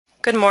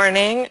Good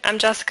morning. I'm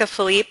Jessica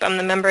Philippe. I'm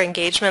the Member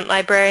Engagement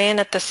Librarian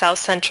at the South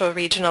Central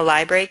Regional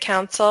Library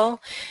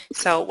Council.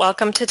 So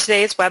welcome to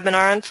today's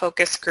webinar on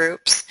focus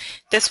groups.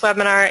 This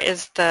webinar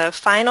is the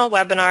final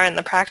webinar in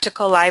the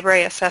Practical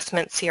Library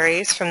Assessment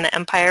Series from the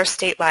Empire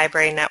State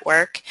Library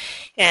Network.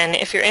 And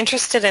if you're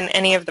interested in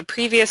any of the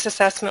previous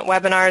assessment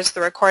webinars,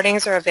 the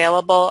recordings are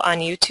available on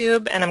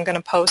YouTube, and I'm going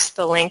to post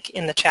the link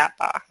in the chat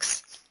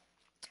box.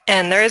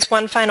 And there is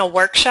one final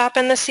workshop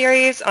in the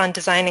series on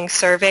designing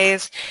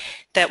surveys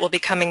that will be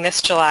coming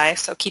this July,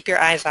 so keep your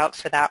eyes out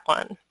for that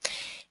one.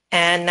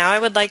 And now I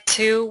would like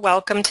to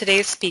welcome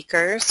today's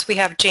speakers. We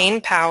have Jane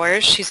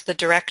Powers. She's the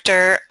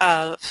Director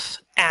of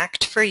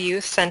ACT for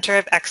Youth Center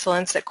of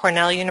Excellence at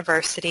Cornell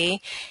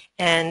University,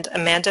 and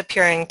Amanda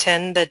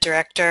Purington, the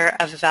Director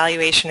of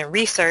Evaluation and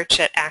Research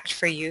at ACT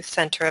for Youth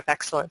Center of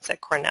Excellence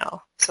at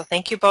Cornell. So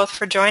thank you both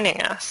for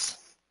joining us.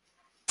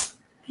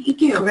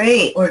 Thank you.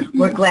 Great.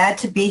 We're glad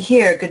to be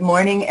here. Good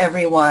morning,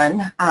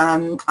 everyone.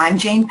 I'm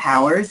Jane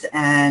Powers,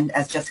 and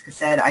as Jessica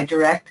said, I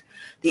direct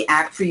the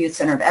ACT for Youth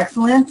Center of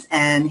Excellence,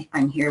 and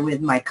I'm here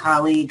with my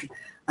colleague,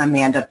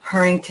 Amanda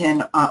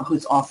Purington,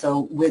 who's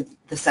also with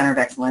the Center of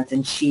Excellence,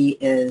 and she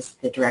is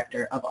the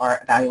director of our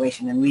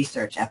evaluation and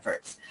research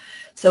efforts.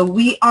 So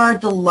we are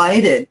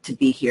delighted to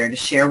be here to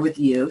share with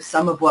you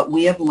some of what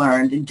we have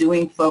learned in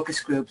doing focus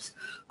groups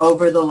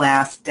over the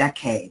last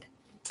decade.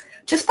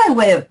 Just by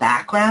way of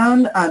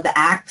background, the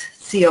ACT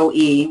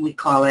COE, we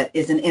call it,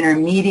 is an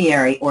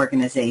intermediary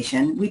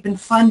organization. We've been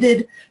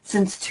funded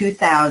since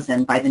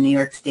 2000 by the New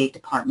York State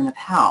Department of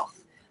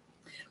Health.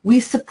 We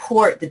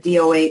support the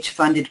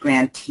DOH-funded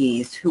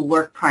grantees who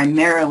work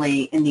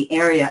primarily in the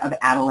area of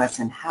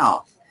adolescent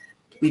health.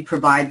 We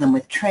provide them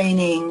with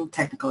training,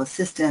 technical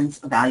assistance,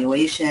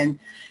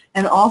 evaluation,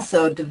 and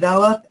also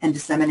develop and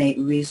disseminate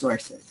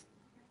resources.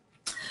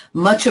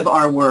 Much of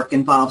our work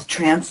involves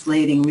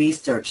translating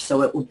research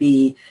so it will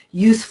be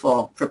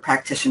useful for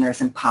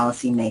practitioners and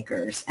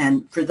policymakers.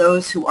 And for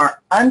those who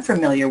are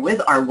unfamiliar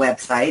with our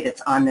website, it's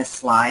on this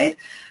slide,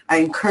 I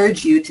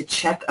encourage you to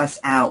check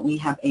us out. We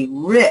have a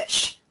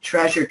rich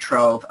treasure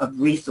trove of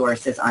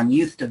resources on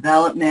youth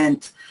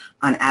development,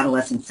 on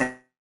adolescent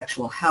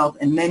sexual health,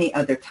 and many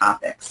other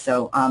topics.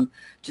 So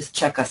just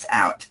check us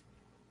out.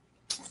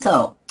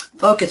 So,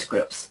 focus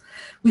groups.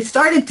 We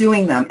started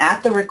doing them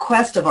at the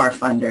request of our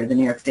funder, the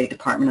New York State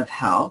Department of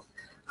Health,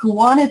 who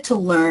wanted to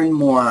learn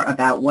more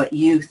about what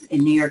youth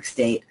in New York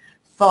State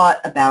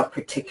thought about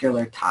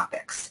particular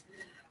topics.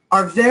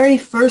 Our very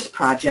first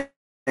project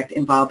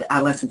involved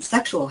adolescent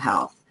sexual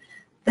health.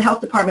 The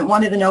health department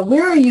wanted to know,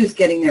 where are youth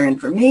getting their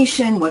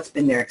information, what's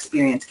been their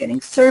experience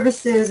getting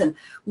services, and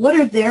what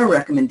are their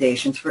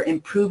recommendations for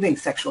improving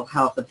sexual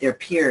health of their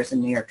peers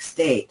in New York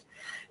State.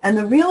 And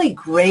the really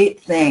great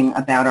thing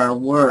about our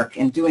work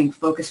in doing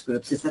focus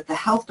groups is that the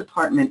health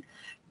department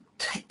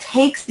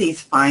takes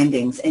these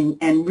findings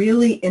and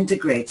really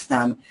integrates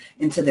them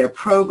into their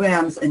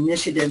programs,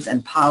 initiatives,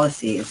 and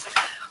policies,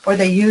 or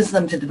they use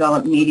them to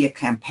develop media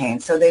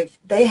campaigns. So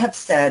they have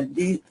said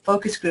these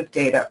focus group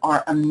data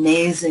are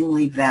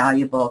amazingly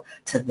valuable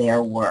to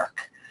their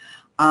work.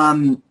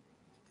 We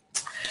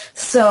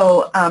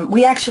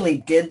actually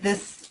did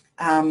this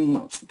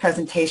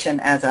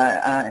presentation as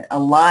a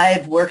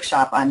live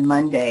workshop on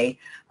Monday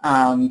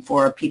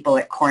for people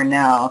at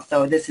Cornell.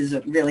 So this is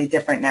really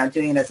different now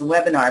doing it as a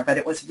webinar, but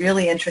it was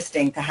really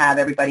interesting to have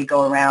everybody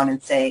go around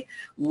and say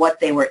what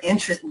they were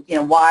interested,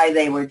 why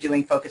they were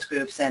doing focus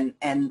groups and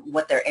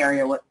what their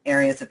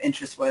areas of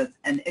interest was.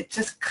 And it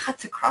just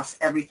cuts across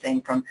everything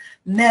from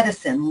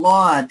medicine,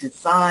 law,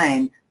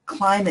 design,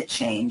 climate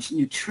change,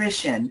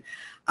 nutrition.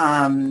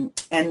 And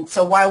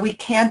so while we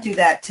can't do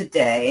that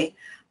today,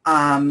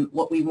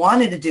 what we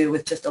wanted to do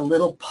was just a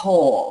little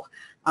poll,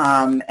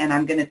 and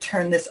I'm going to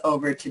turn this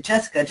over to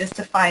Jessica just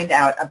to find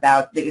out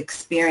about the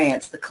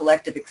experience, the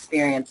collective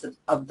experience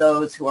of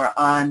those who are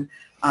on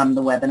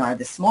the webinar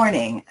this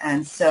morning.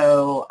 And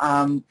so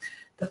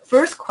the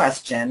first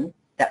question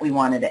that we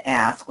wanted to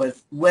ask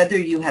was whether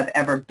you have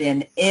ever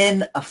been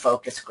in a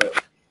focus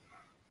group.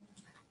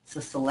 So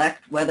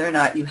select whether or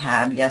not you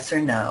have, yes or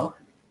no.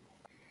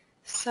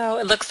 So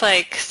it looks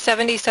like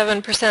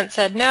 77%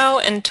 said no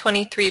and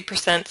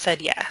 23%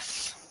 said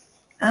yes.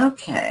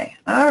 Okay.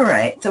 All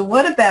right. So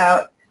what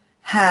about,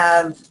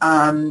 have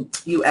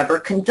you ever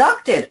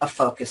conducted a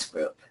focus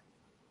group?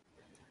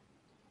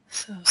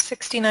 So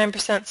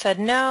 69% said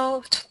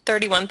no,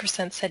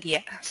 31% said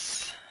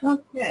yes.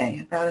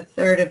 Okay. About a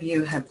third of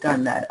you have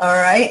done that. All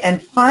right.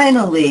 And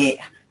finally,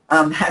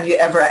 have you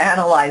ever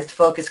analyzed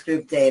focus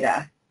group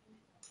data?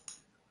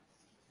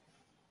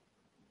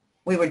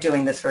 We were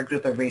doing this for a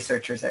group of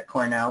researchers at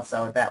Cornell,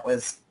 so that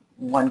was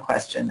one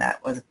question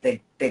that was a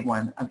big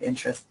one of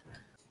interest.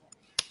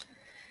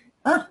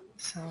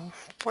 So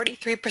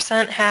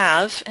 43%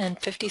 have and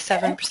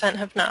 57%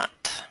 have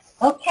not.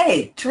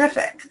 Okay,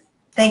 terrific.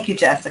 Thank you,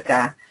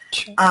 Jessica.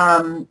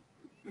 Sure.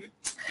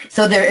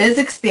 So there is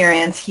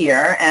experience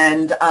here,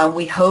 and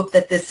we hope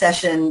that this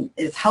session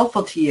is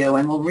helpful to you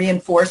and will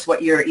reinforce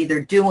what you're either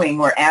doing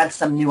or add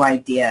some new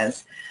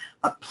ideas.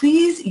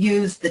 Please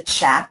use the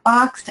chat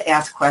box to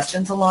ask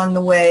questions along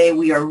the way.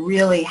 We are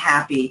really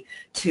happy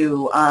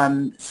to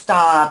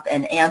stop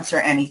and answer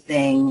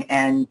anything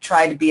and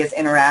try to be as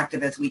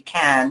interactive as we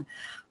can.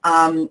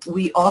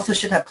 We also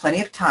should have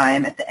plenty of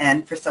time at the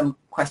end for some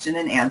question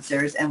and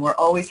answers, and we're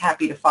always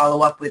happy to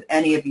follow up with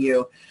any of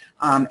you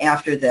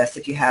after this.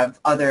 If you have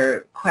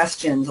other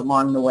questions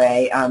along the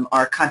way,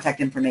 our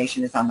contact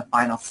information is on the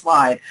final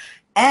slide.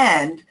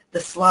 And the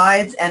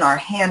slides and our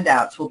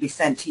handouts will be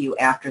sent to you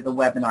after the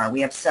webinar.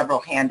 We have several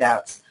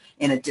handouts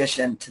in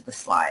addition to the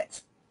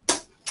slides.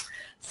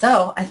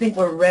 So I think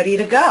we're ready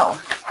to go.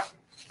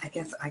 I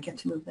guess I get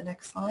to move the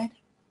next slide.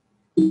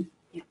 Yeah.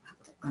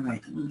 All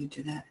right, let me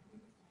do that.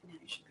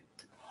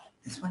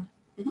 This one?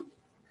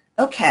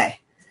 Okay.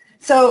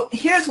 So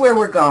here's where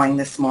we're going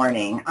this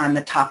morning on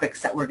the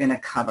topics that we're going to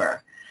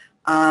cover.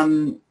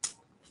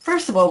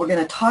 First of all, we're going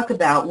to talk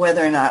about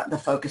whether or not the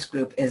focus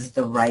group is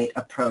the right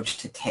approach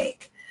to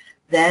take.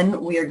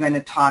 Then we are going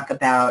to talk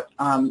about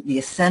the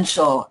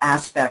essential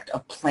aspect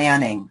of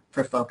planning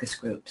for focus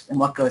groups and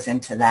what goes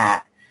into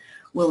that.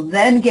 We'll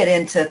then get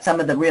into some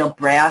of the real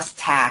brass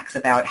tacks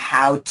about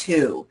how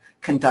to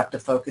conduct a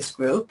focus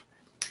group.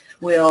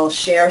 We'll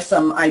share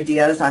some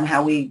ideas on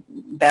how we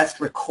best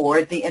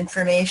record the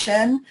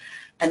information,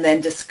 and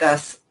then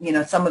discuss,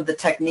 some of the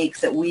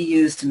techniques that we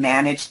use to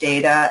manage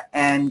data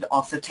and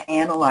also to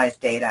analyze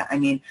data. I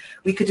mean,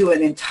 we could do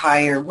an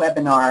entire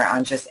webinar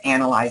on just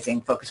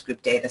analyzing focus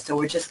group data, so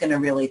we're just going to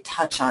really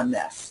touch on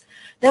this.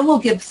 Then we'll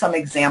give some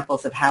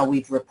examples of how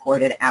we've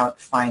reported out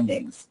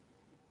findings.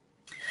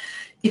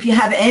 If you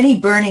have any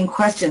burning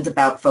questions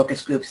about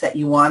focus groups that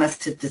you want us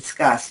to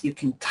discuss, you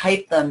can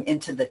type them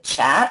into the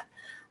chat,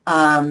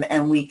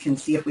 and we can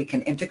see if we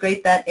can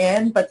integrate that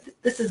in, but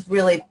this is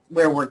really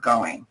where we're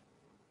going.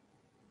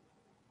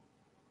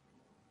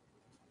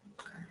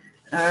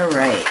 All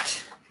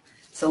right,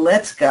 so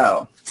let's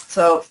go.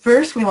 So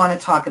first we want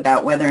to talk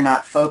about whether or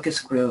not focus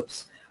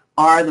groups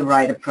are the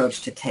right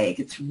approach to take.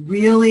 It's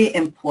really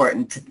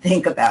important to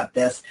think about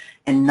this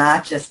and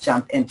not just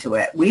jump into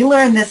it. We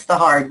learn this the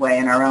hard way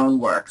in our own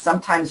work,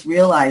 sometimes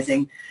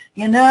realizing,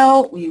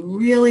 we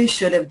really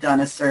should have done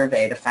a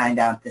survey to find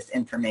out this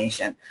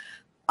information.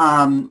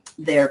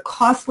 They're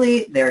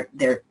costly,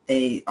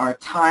 they are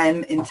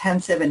time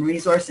intensive and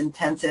resource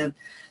intensive,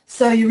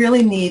 so you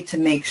really need to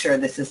make sure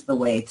this is the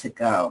way to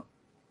go.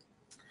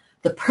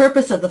 The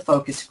purpose of the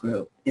focus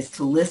group is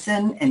to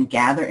listen and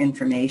gather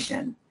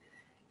information.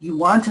 You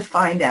want to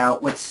find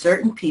out what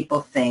certain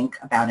people think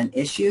about an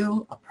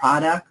issue, a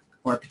product,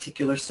 or a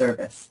particular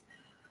service.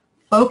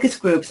 Focus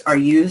groups are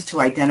used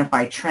to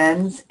identify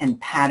trends and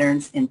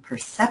patterns in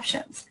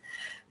perceptions.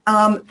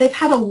 They've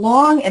had a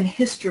long and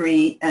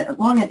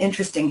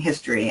interesting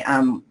history.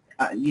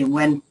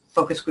 When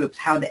focus groups,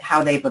 how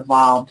they've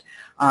evolved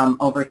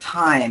over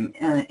time.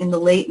 In the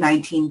late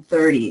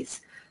 1930s,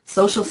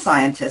 social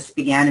scientists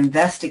began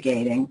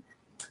investigating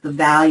the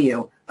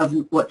value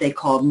of what they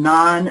called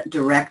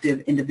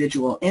non-directive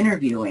individual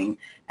interviewing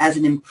as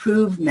an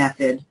improved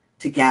method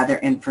to gather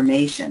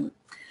information.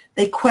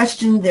 They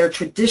questioned their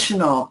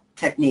traditional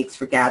techniques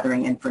for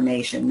gathering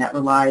information that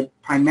relied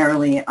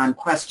primarily on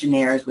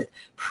questionnaires with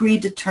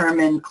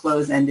predetermined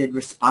close-ended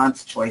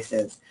response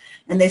choices,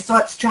 and they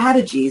sought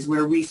strategies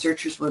where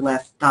researchers were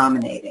less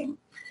dominating.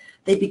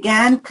 They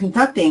began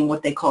conducting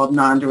what they called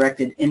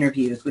non-directed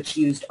interviews, which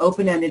used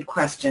open-ended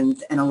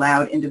questions and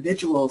allowed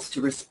individuals to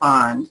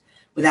respond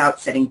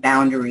without setting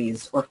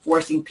boundaries or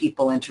forcing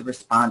people into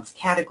response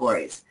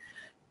categories.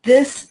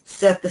 This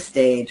set the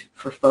stage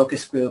for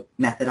focus group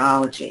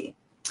methodology.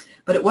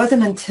 But it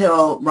wasn't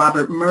until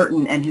Robert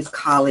Merton and his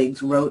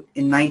colleagues wrote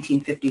in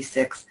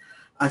 1956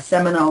 a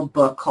seminal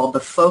book called The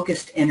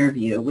Focused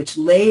Interview, which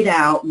laid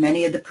out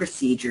many of the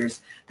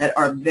procedures that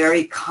are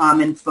very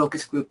common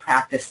focus group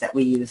practice that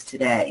we use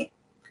today.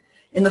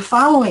 In the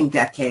following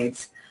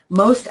decades,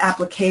 most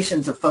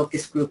applications of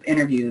focus group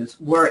interviews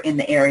were in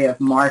the area of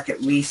market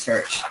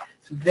research.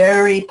 It's a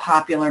very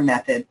popular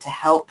method to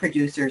help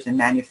producers and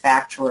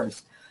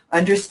manufacturers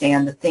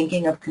understand the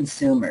thinking of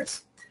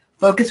consumers.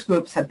 Focus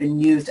groups have been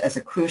used as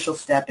a crucial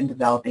step in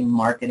developing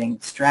marketing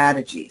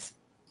strategies.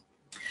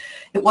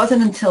 It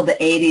wasn't until the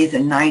 80s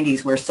and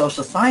 90s where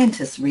social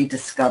scientists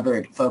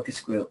rediscovered focus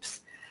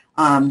groups.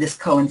 This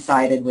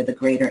coincided with a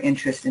greater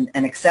interest in,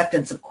 and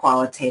acceptance of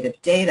qualitative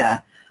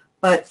data.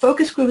 But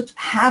focus groups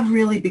have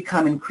really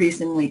become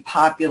increasingly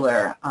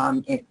popular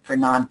for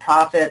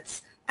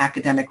nonprofits,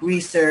 academic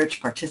research,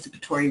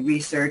 participatory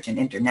research, and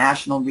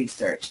international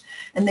research.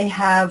 And they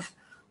have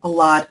a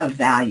lot of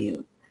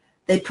value.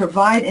 They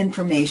provide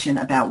information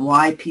about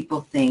why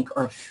people think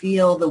or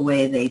feel the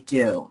way they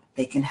do.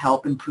 They can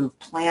help improve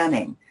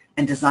planning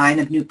and design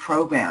of new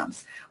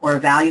programs or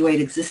evaluate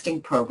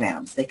existing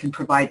programs. They can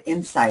provide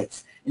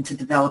insights into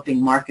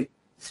developing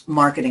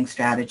marketing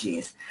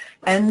strategies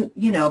and,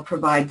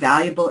 provide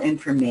valuable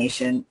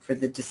information for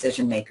the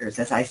decision makers.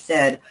 As I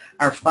said,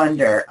 our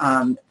funder,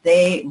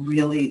 they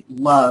really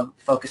love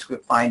focus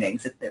group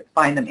findings. They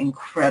find them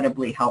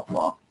incredibly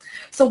helpful.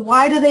 So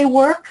why do they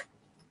work?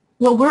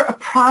 Well, we're a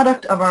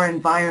product of our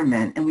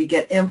environment, and we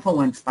get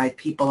influenced by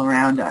people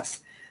around us.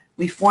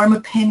 We form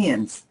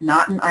opinions,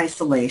 not in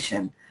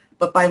isolation,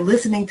 but by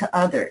listening to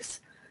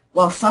others.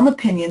 While some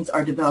opinions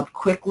are developed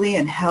quickly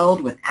and held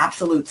with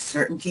absolute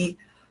certainty,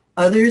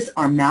 others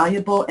are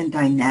malleable and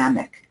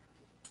dynamic.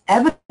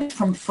 Evidence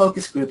from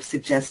focus groups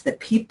suggests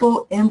that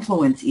people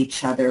influence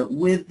each other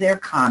with their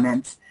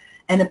comments,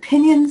 and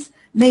opinions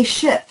may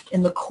shift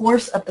in the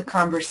course of the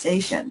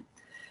conversation.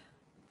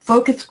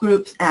 Focus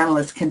groups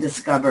analysts can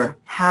discover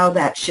how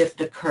that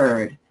shift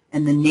occurred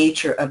and the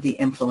nature of the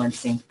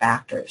influencing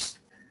factors.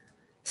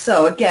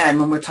 So again,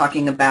 when we're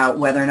talking about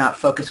whether or not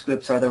focus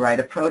groups are the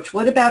right approach,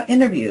 what about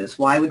interviews?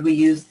 Why would we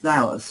use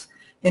those?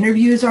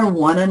 Interviews are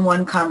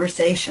one-on-one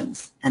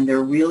conversations, and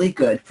they're really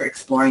good for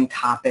exploring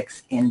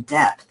topics in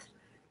depth.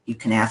 You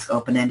can ask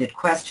open-ended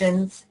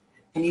questions,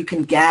 and you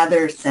can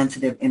gather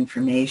sensitive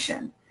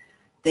information.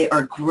 They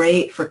are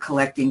great for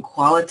collecting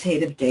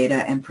qualitative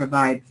data and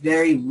provide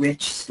very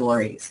rich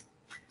stories.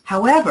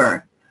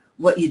 However,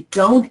 what you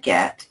don't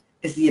get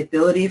is the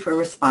ability for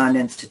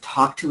respondents to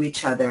talk to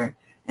each other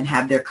and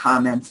have their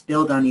comments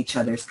build on each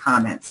other's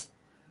comments.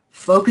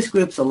 Focus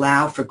groups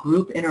allow for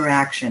group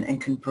interaction and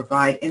can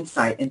provide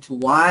insight into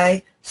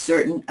why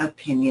certain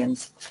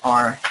opinions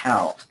are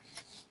held.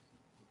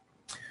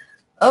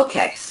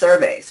 Okay,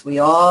 surveys. We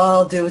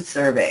all do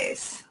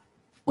surveys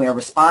where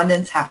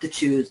respondents have to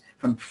choose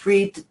from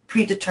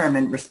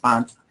predetermined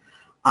response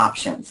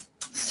options.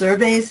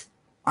 Surveys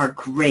are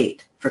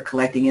great for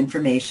collecting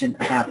information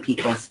about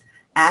people's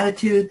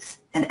attitudes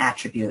and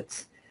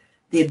attributes.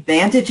 The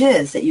advantage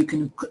is that you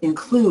can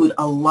include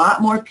a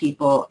lot more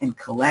people and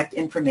collect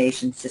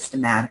information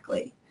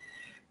systematically.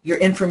 Your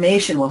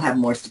information will have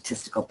more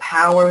statistical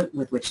power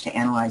with which to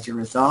analyze your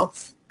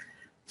results.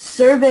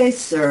 Surveys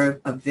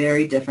serve a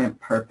very different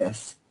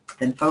purpose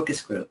than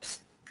focus groups.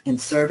 In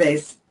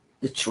surveys,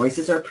 the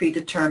choices are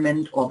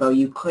predetermined, although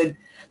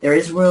there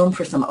is room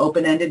for some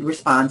open-ended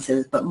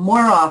responses, but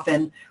more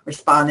often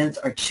respondents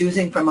are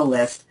choosing from a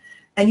list,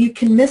 and you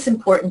can miss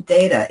important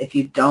data if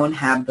you don't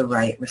have the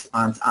right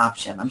response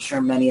option. I'm sure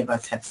many of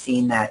us have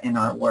seen that in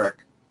our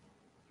work.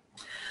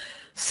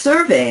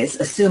 Surveys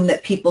assume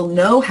that people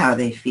know how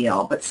they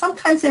feel, but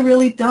sometimes they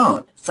really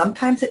don't.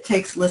 Sometimes it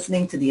takes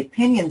listening to the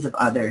opinions of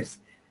others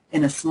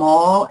in a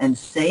small and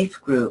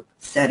safe group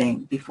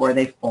setting before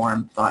they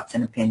form thoughts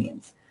and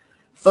opinions.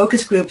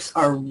 Focus groups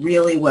are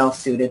really well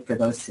suited for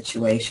those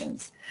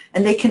situations,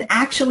 and they can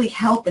actually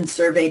help in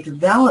survey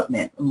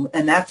development,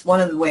 and that's one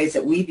of the ways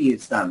that we've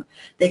used them.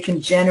 They can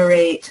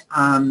generate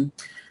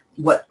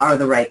what are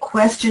the right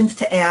questions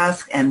to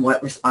ask and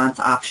what response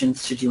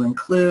options should you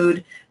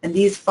include, and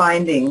these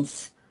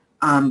findings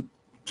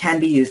can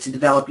be used to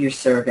develop your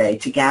survey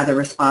to gather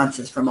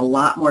responses from a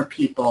lot more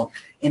people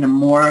in a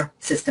more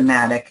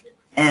systematic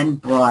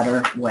and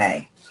broader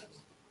way.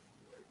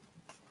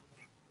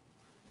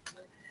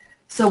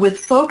 So with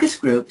focus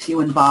groups,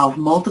 you involve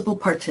multiple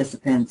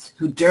participants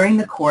who during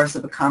the course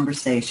of a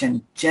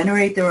conversation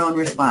generate their own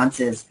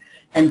responses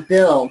and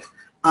build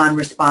on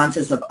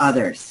responses of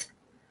others.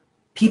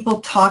 People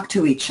talk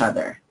to each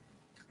other.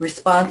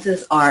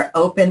 Responses are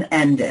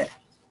open-ended.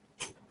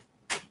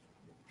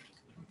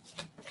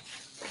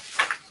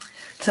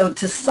 So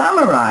to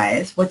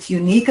summarize, what's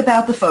unique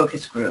about the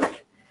focus group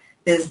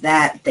is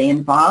that they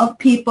involve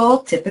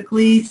people,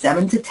 typically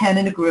 7 to 10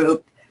 in a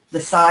group. The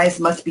size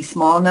must be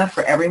small enough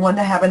for everyone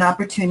to have an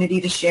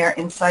opportunity to share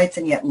insights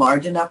and yet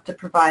large enough to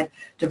provide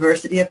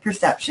diversity of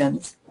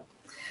perceptions,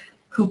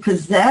 who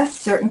possess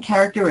certain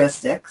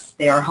characteristics.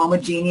 They are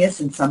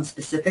homogeneous in some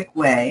specific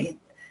way.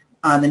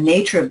 The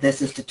nature of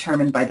this is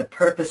determined by the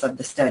purpose of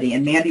the study,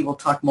 and Mandy will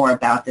talk more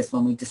about this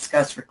when we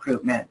discuss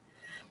recruitment.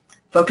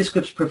 Focus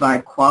groups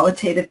provide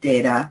qualitative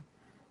data.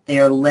 They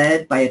are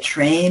led by a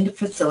trained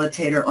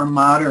facilitator or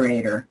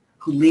moderator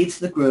who leads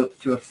the group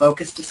through a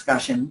focused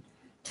discussion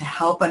to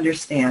help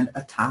understand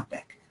a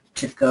topic,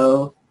 to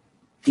go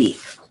deep.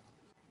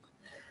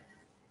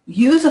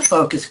 Use a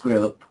focus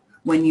group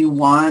when you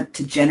want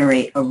to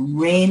generate a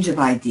range of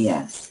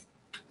ideas,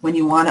 when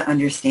you want to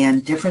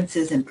understand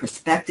differences in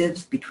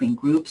perspectives between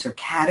groups or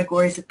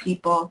categories of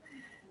people,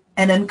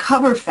 and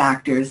uncover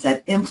factors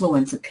that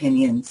influence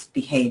opinions,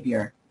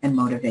 behavior, and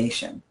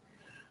motivation.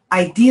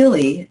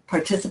 Ideally,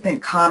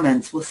 participant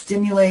comments will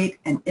stimulate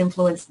and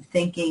influence the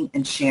thinking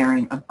and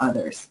sharing of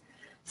others.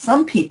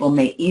 Some people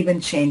may even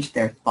change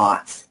their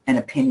thoughts and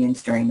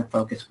opinions during the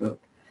focus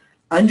group.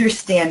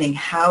 Understanding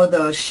how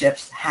those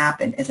shifts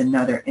happen is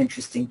another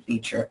interesting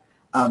feature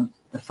of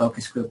the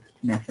focus group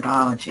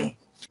methodology.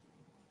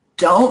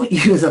 Don't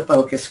use a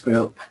focus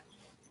group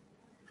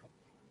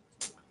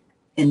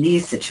in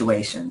these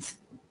situations.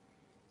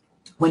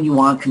 When you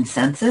want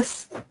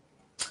consensus,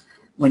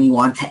 when you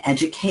want to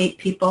educate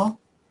people,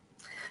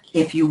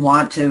 if you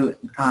want to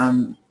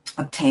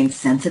obtain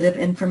sensitive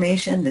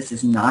information, this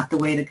is not the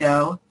way to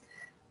go.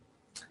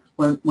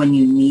 When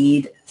you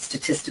need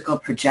statistical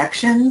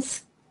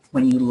projections,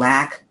 when you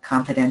lack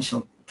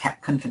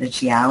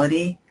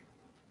confidentiality,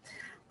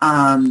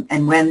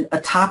 and when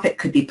a topic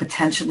could be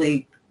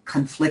potentially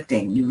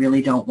conflicting. You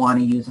really don't want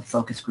to use a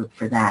focus group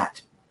for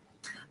that.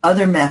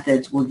 Other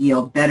methods will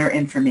yield better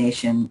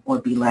information or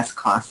be less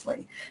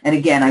costly. And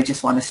again, I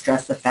just want to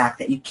stress the fact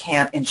that you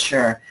can't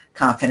ensure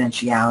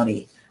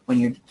confidentiality when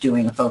you're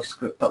doing a focus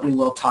group, but we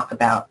will talk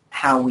about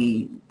how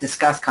we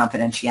discuss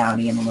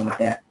confidentiality in a little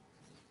bit.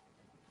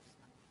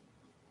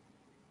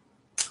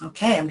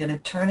 Okay, I'm going to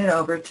turn it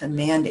over to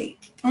Mandy.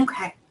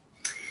 Okay.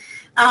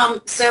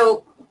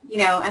 So, you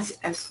know, as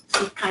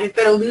we've kind of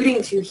been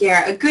alluding to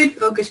here, a good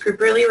focus group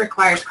really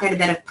requires quite a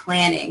bit of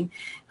planning.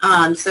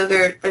 So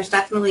there's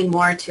definitely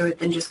more to it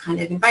than just kind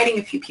of inviting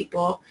a few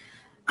people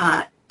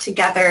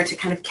together to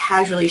kind of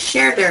casually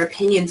share their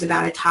opinions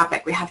about a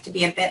topic. We have to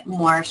be a bit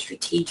more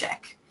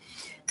strategic.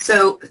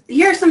 So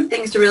here are some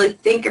things to really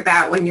think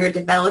about when you're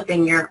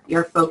developing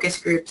your focus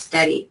group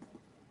study.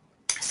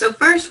 So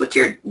first,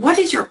 what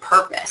is your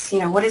purpose? You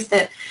know, what is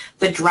the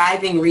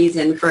driving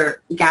reason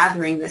for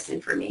gathering this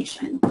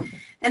information?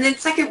 And then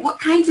second, what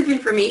kinds of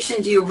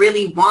information do you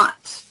really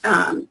want?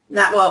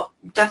 That will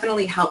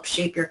definitely help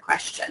shape your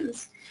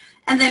questions.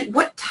 And then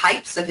what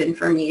types of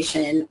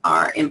information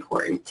are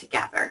important to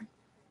gather?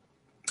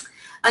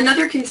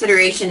 Another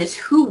consideration is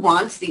who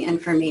wants the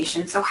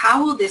information. So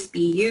how will this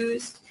be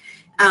used?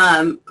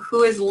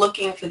 Who is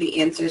looking for the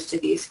answers to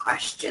these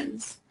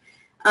questions?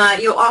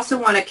 You'll also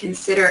want to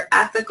consider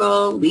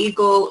ethical,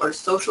 legal, or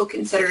social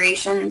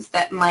considerations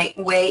that might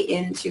weigh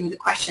into the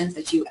questions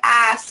that you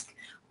ask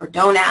or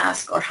don't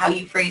ask, or how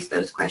you phrase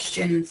those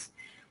questions.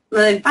 And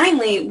then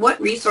finally, what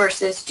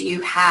resources do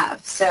you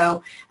have?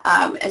 So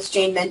as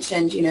Jane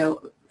mentioned, you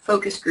know,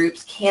 focus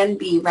groups can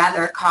be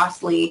rather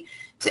costly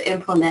to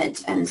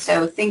implement, and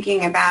so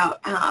thinking about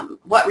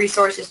what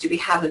resources do we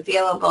have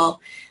available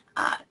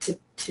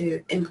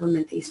to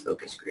implement these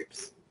focus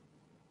groups.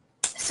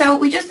 So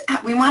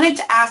we wanted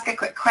to ask a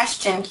quick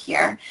question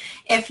here.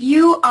 If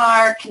you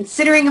are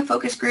considering a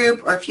focus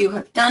group, or if you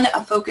have done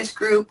a focus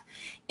group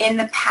in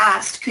the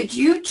past, could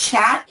you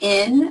chat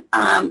in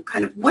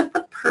kind of what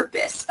the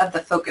purpose of the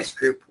focus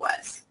group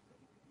was?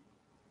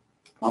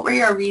 What were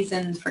your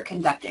reasons for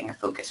conducting a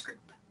focus group?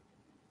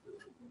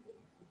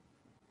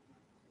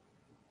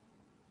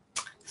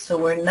 So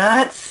we're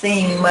not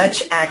seeing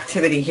much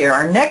activity here.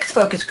 Our next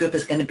focus group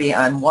is going to be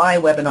on why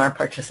webinar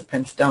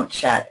participants don't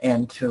chat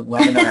into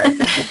webinars.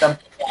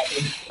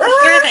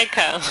 Here they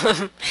come.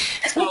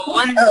 So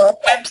one,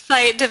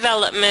 website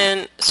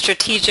development,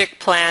 strategic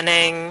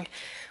planning.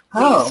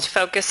 We used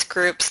focus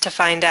groups to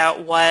find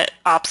out what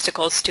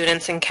obstacles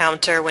students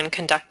encounter when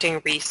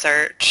conducting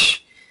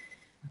research.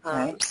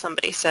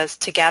 Somebody says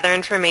to gather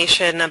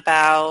information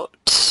about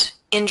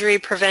injury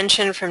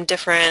prevention from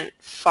different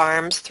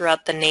farms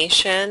throughout the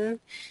nation.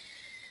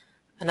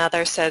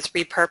 Another says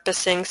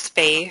repurposing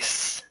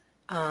space.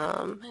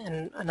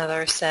 And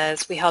another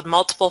says we held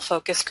multiple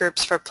focus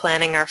groups for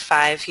planning our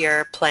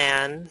 5-year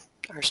plan,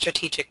 our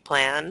strategic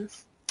plan.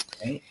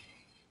 Right.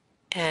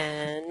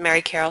 And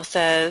Mary Carroll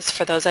says,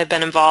 for those I've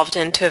been involved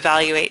in, to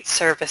evaluate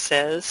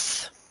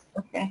services.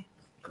 Okay,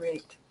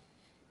 great.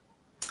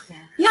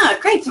 Yeah,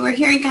 great. So we're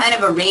hearing kind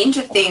of a range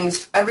of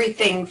things,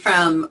 everything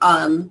from,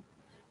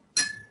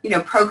 you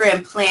know,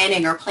 program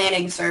planning or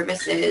planning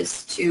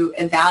services to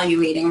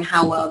evaluating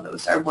how well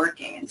those are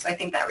working. And so I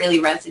think that really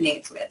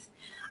resonates with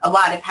a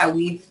lot of how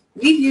we've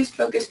used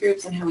focus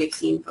groups and how we've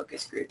seen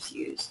focus groups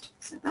used.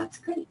 So that's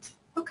great.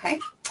 Okay.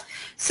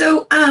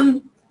 So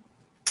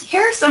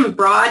here are some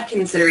broad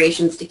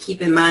considerations to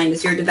keep in mind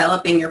as you're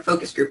developing your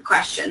focus group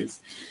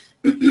questions.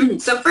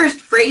 So first,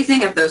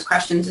 phrasing of those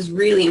questions is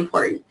really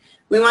important.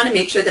 We want to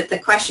make sure that the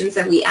questions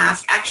that we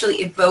ask actually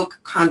evoke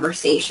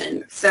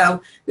conversation.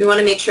 So we want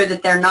to make sure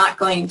that they're not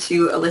going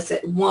to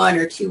elicit 1-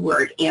 or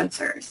 2-word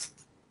answers.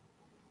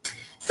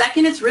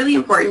 Second, it's really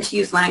important to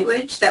use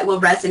language that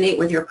will resonate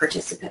with your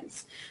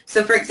participants.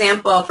 So for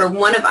example, for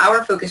one of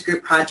our focus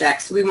group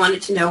projects, we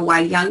wanted to know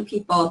why young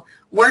people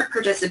weren't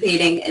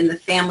participating in the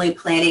family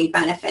planning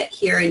benefit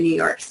here in New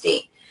York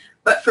State.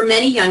 But for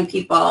many young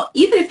people,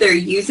 even if they're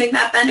using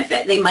that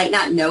benefit, they might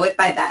not know it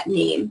by that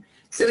name.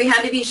 So we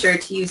had to be sure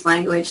to use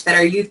language that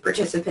our youth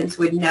participants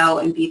would know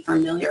and be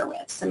familiar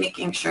with. So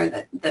making sure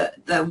that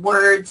the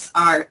words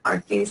are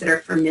things that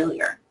are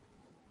familiar.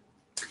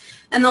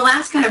 And the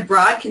last kind of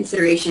broad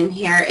consideration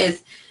here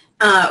is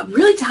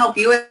really to help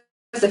you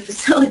as a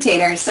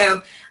facilitator.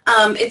 So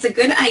it's a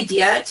good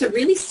idea to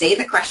really say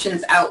the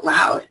questions out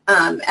loud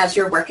as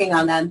you're working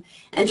on them,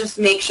 and just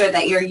make sure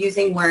that you're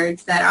using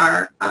words that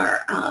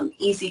are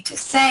easy to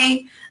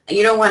say.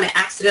 You don't want to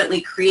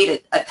accidentally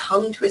create a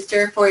tongue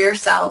twister for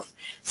yourself.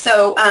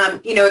 So,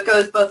 you know, it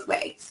goes both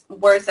ways.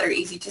 Words that are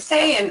easy to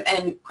say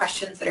and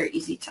questions that are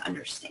easy to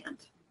understand.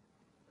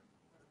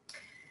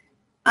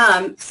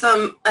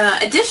 Some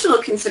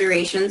additional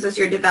considerations as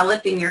you're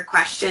developing your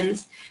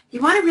questions.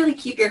 You want to really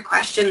keep your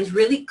questions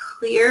really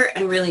clear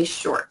and really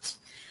short.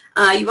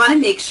 You want to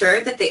make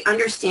sure that they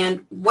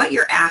understand what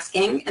you're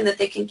asking and that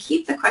they can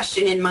keep the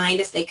question in mind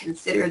as they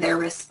consider their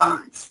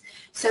response.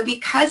 So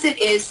because it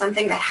is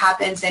something that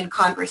happens in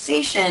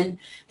conversation,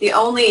 the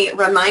only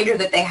reminder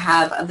that they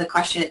have of the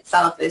question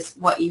itself is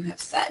what you have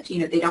said. You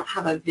know, they don't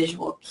have a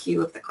visual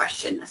cue of the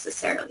question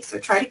necessarily. So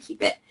try to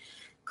keep it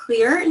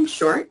clear and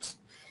short.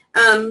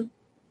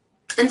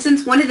 And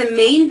since one of the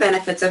main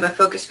benefits of a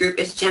focus group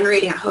is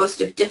generating a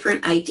host of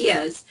different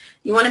ideas,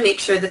 you want to make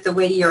sure that the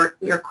way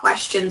your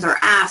questions are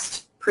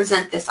asked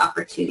present this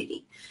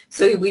opportunity.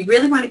 So we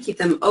really want to keep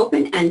them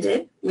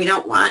open-ended. We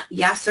don't want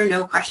yes or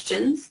no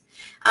questions.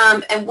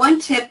 And one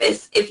tip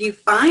is if you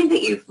find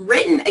that you've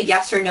written a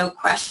yes or no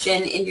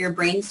question in your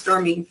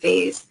brainstorming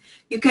phase,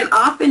 you can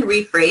often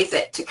rephrase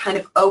it to kind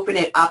of open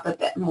it up a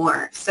bit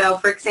more. So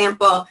for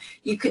example,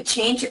 you could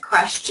change a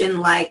question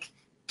like,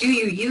 do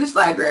you use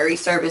library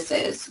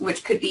services,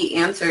 which could be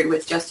answered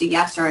with just a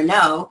yes or a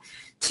no,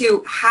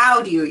 to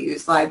how do you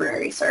use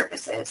library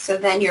services? So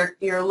then you're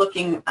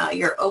opening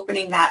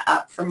that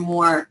up for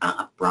more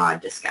broad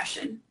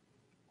discussion.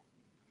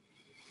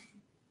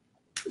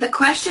 The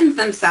questions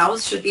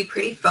themselves should be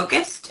pretty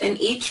focused, and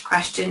each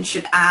question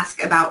should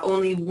ask about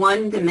only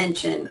one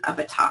dimension of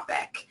a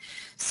topic.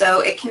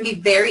 So it can be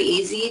very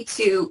easy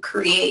to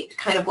create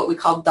kind of what we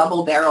call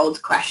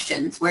double-barreled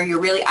questions, where you're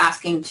really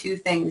asking two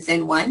things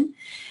in one.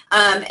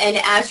 And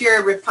as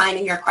you're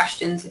refining your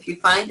questions, if you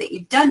find that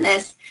you've done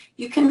this,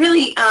 you can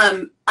really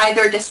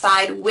either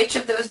decide which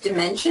of those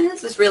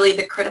dimensions is really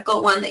the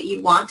critical one that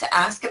you want to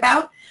ask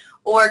about,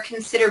 or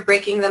consider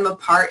breaking them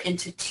apart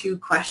into two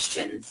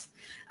questions.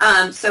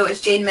 So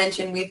as Jane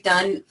mentioned, we've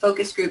done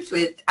focus groups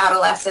with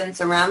adolescents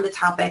around the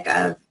topic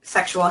of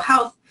sexual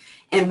health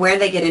and where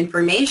they get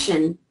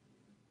information.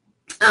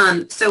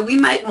 So we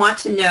might want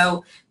to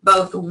know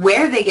both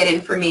where they get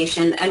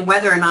information and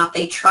whether or not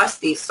they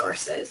trust these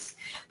sources.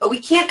 But we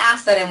can't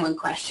ask that in one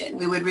question.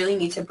 We would really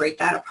need to break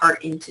that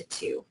apart into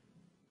two.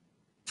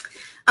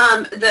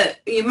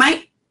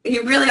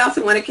 You really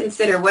also want to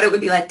consider what it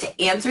would be like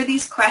to answer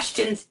these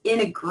questions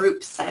in a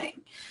group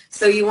setting.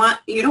 So you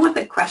don't want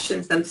the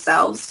questions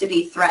themselves to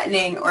be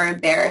threatening or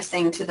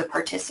embarrassing to the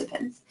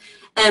participants.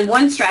 And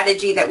one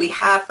strategy that we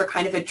have for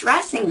kind of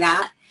addressing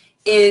that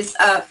is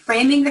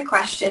framing the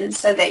question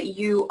so that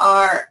you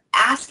are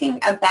asking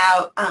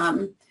about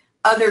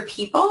other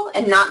people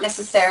and not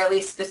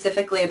necessarily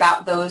specifically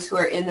about those who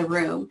are in the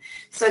room.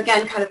 So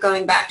again, kind of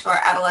going back to our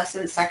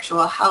adolescent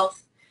sexual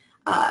health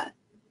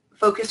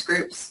focus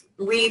groups,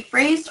 we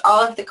phrased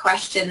all of the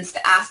questions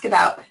to ask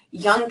about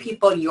young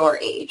people your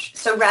age.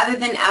 So rather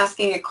than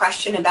asking a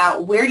question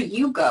about where do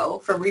you go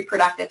for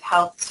reproductive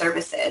health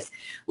services,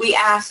 we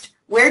asked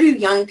where do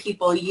young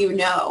people you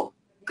know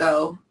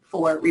go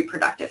for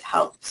reproductive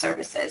health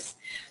services.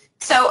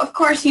 So of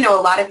course, you know,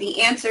 a lot of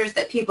the answers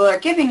that people are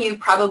giving you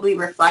probably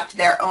reflect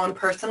their own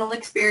personal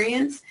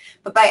experience,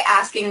 but by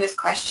asking this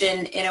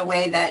question in a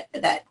way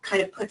that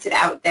kind of puts it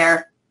out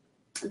there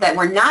that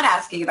we're not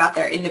asking about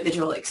their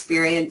individual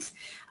experience,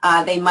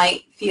 they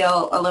might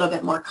feel a little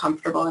bit more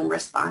comfortable in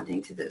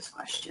responding to those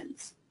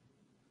questions.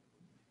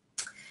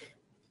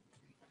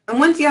 And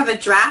once you have a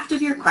draft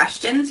of your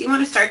questions, you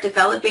want to start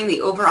developing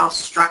the overall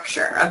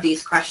structure of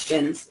these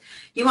questions.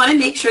 You want to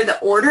make sure the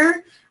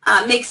order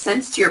makes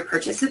sense to your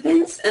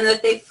participants and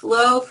that they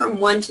flow from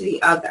one to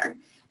the other.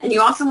 And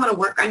you also want to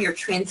work on your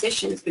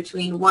transitions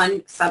between one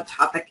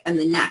subtopic and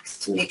the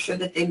next to make sure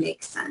that they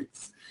make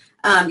sense.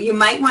 You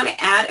might want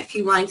to add a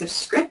few lines of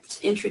script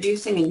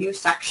introducing a new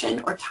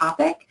section or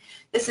topic.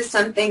 This is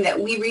something that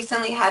we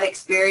recently had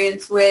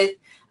experience with.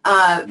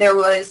 There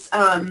was,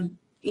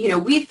 you know,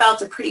 we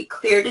felt a pretty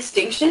clear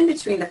distinction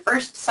between the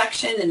first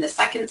section and the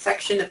second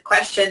section of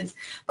questions,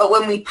 but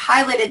when we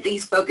piloted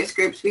these focus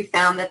groups, we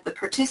found that the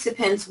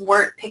participants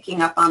weren't picking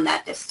up on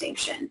that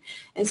distinction.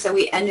 And so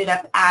we ended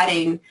up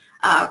adding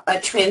a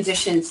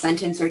transition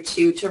sentence or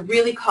two to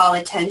really call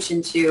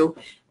attention to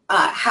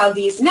how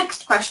these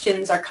next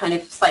questions are kind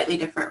of slightly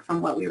different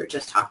from what we were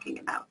just talking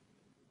about.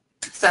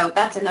 So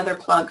that's another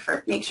plug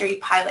for make sure you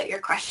pilot your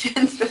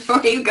questions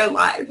before you go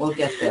live. We'll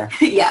get there.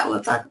 Yeah,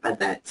 we'll talk about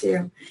that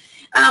too.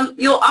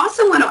 You'll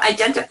also want to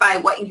identify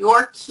what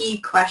your key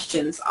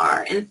questions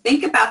are and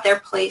think about their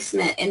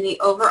placement in the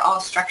overall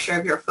structure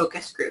of your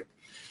focus group.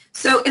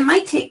 So it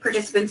might take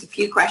participants a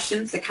few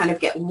questions to kind of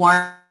get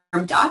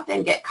warmed up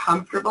and get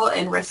comfortable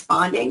in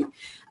responding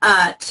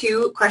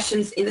to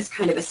questions in this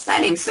kind of a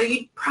setting. So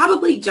you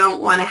probably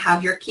don't want to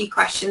have your key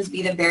questions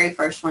be the very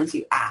first ones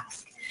you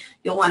ask.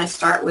 You'll want to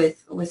start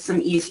with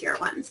some easier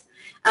ones.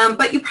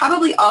 But you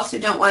probably also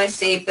don't want to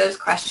save those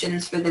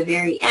questions for the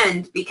very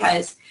end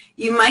because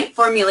you might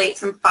formulate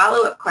some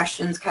follow-up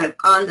questions kind of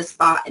on the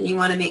spot, and you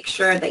want to make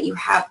sure that you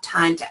have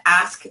time to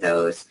ask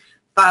those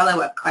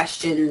follow-up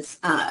questions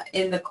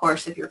in the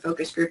course of your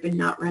focus group and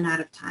not run out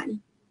of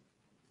time.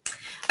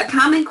 A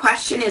common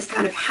question is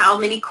kind of how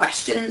many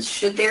questions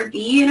should there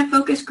be in a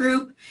focus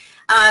group?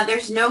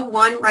 There's no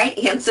one right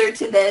answer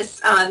to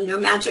this, no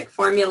magic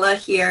formula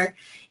here.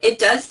 It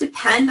does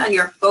depend on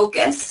your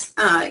focus,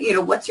 you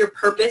know, what's your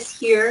purpose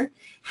here,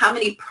 how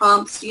many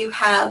prompts do you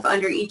have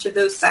under each of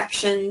those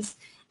sections,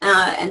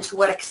 and to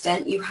what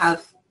extent you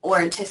have or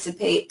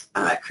anticipate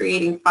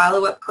creating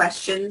follow-up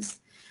questions.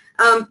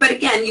 But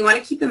again, you want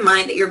to keep in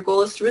mind that your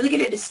goal is to really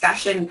get a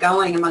discussion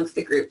going amongst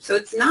the group. So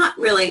it's not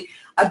really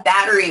a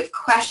battery of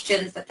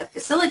questions that the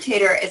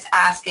facilitator is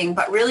asking,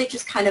 but really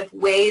just kind of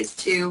ways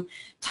to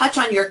touch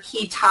on your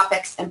key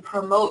topics and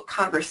promote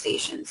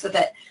conversation so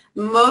that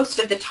most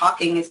of the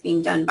talking is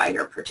being done by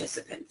your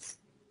participants.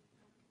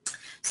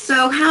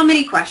 So how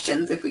many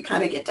questions, if we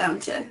kind of get down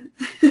to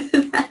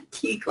that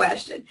key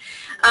question?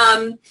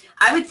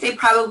 I would say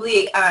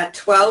probably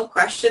 12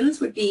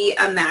 questions would be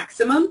a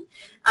maximum.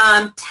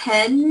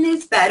 10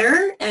 is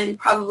better, and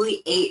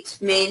probably 8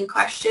 main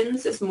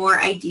questions is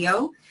more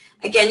ideal.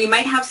 Again, you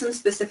might have some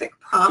specific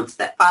prompts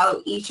that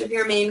follow each of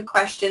your main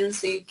questions,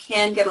 so you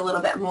can get a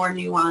little bit more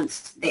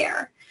nuanced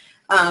there.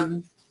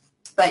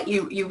 But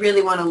you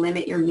really want to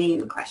limit your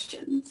main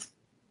questions.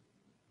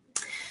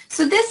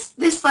 So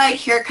this slide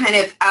here kind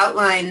of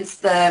outlines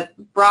the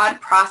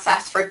broad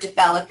process for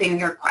developing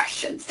your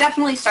questions.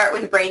 Definitely start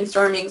with a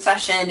brainstorming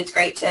session. It's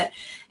great to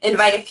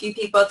invite a few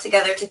people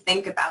together to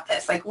think about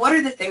this. Like, what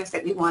are the things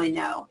that we want to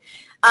know?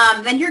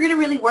 Then you're going to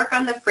really work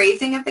on the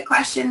phrasing of the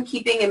question,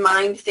 keeping in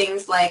mind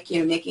things like,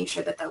 making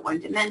sure that they're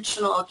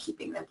one-dimensional,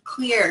 keeping them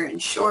clear and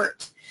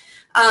short.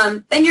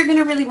 Then you're going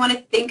to really want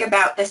to think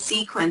about the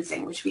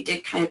sequencing, which we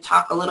did kind of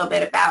talk a little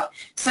bit about.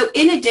 So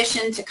in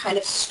addition to kind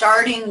of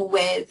starting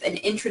with an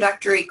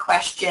introductory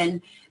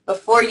question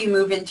before you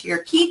move into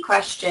your key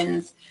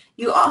questions,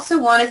 you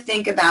also want to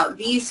think about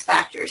these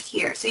factors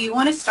here. So you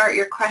want to start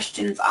your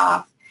questions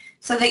off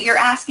so that you're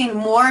asking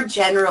more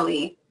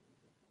generally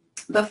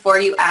before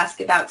you ask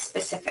about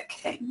specific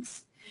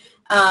things.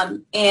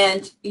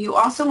 And you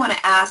also want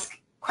to ask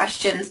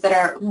questions that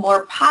are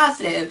more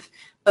positive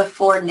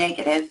before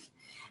negative.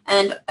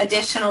 And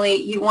additionally,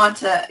 you want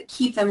to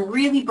keep them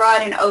really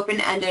broad and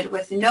open-ended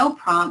with no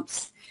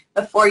prompts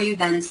before you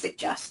then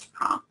suggest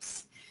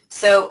prompts.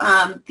 So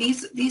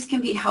these can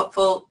be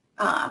helpful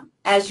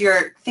as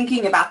you're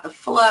thinking about the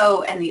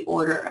flow and the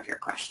order of your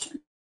questions.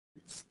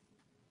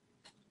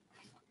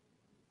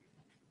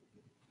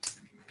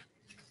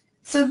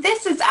 So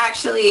this is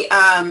actually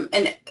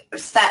a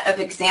set of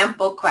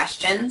example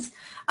questions.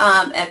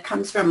 It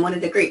comes from one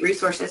of the great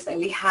resources that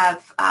we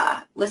have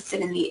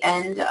listed in the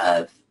end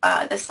of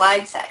the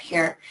slide set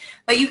here.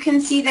 But you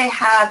can see they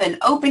have an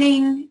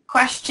opening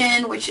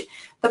question, which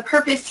the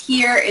purpose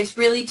here is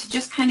really to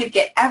just kind of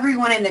get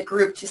everyone in the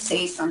group to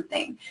say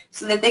something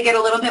so that they get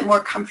a little bit more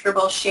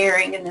comfortable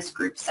sharing in this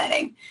group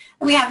setting.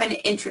 And we have an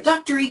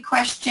introductory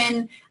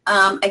question,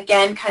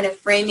 again, kind of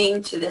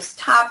framing to this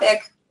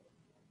topic,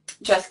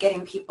 just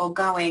getting people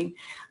going.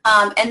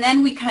 And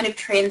then we kind of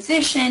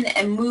transition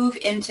and move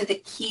into the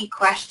key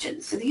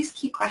questions. So these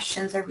key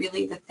questions are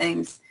really the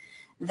things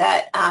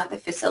that the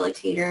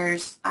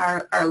facilitators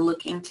are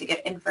looking to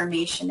get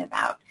information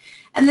about.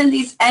 And then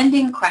these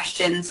ending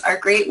questions are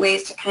great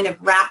ways to kind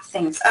of wrap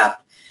things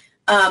up.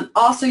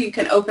 Also, you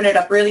can open it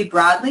up really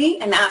broadly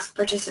and ask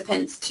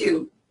participants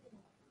to,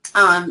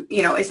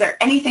 is there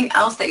anything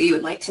else that you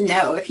would like to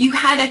know? If you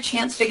had a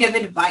chance to give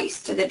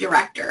advice to the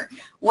director,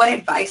 what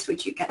advice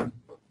would you give?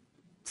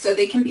 So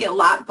they can be a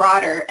lot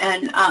broader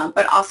and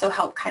but also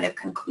help kind of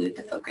conclude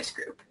the focus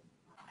group.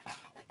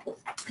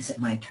 Is it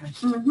my turn?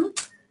 Mm-hmm.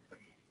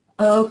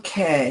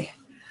 Okay.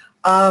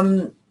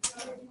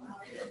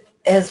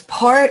 As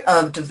part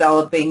of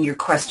developing your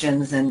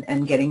questions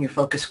and getting your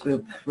focus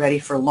group ready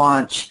for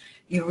launch,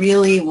 you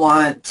really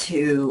want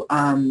to,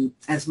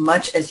 as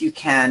much as you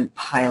can,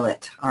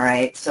 pilot, all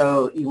right?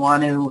 So you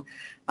want to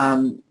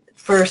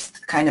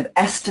first kind of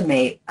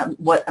estimate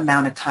what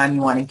amount of time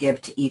you want to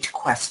give to each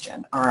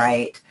question, all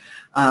right?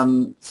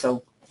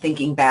 So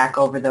thinking back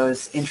over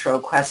those intro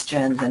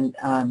questions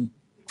and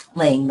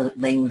laying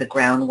the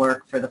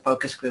groundwork for the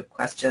focus group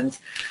questions,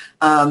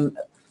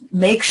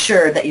 make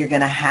sure that you're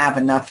going to have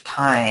enough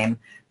time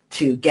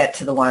to get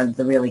to the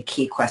really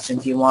key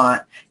questions you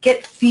want.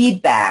 Get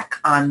feedback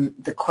on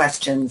the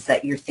questions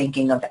that you're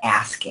thinking of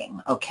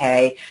asking,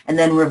 okay? And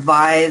then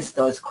revise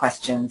those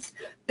questions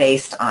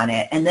based on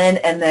it, and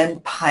then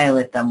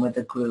pilot them with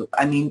a group.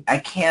 I mean, I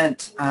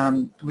can't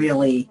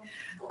really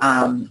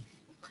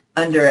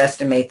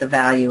underestimate the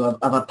value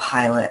of a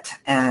pilot,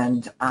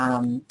 and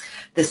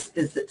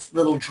this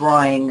little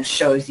drawing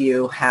shows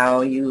you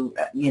how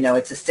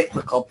it's a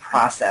cyclical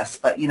process,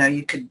 but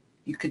you could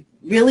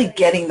really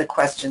getting the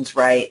questions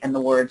right and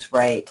the words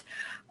right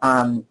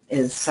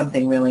is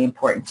something really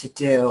important to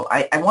do.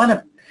 I want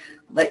to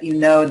let you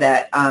know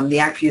that the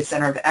Act for Youth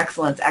Center of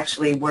Excellence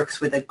actually works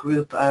with a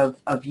group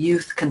of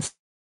youth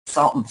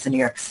consultants in New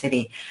York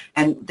City,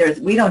 and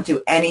we don't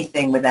do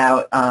anything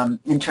without,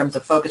 in terms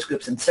of focus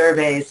groups and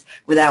surveys,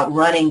 without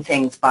running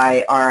things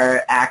by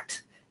our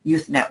ACT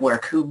Youth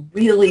Network, who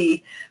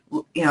really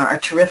are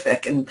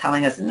terrific in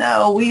telling us,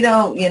 no, we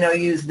don't,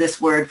 use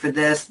this word for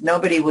this.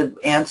 Nobody would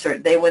answer.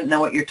 They wouldn't know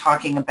what you're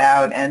talking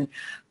about, and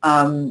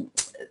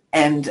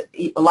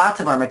lots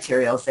of our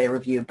materials they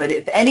review. But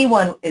if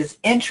anyone is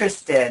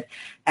interested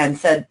and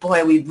said,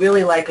 boy, we'd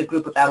really like a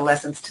group of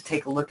adolescents to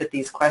take a look at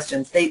these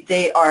questions,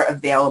 they are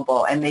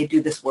available, and they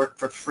do this work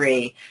for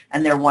free,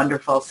 and they're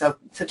wonderful. So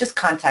just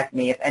contact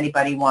me if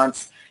anybody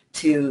wants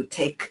to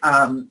take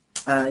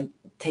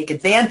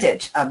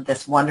advantage of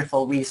this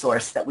wonderful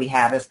resource that we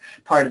have as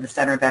part of the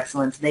Center of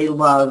Excellence. They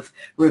love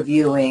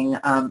reviewing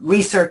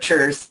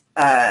researchers'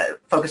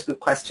 focus group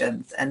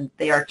questions, and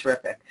they are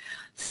terrific.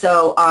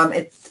 So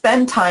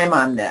spend time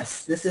on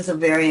this. This is a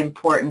very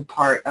important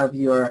part of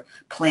your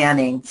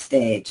planning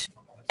stage.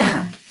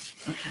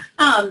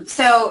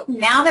 So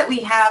now that we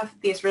have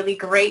these really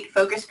great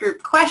focus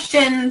group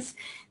questions,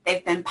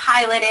 they've been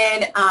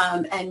piloted,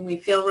 and we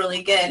feel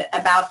really good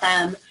about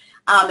them,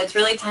 it's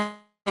really time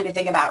to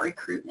think about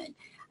recruitment.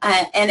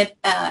 And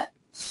a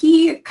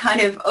key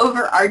kind of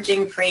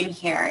overarching frame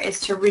here is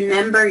to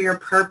remember your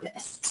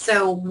purpose.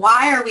 So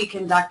why are we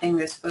conducting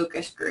this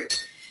focus group?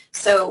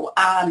 So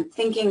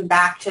thinking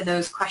back to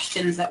those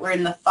questions that were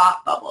in the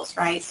thought bubbles,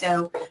 right?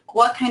 So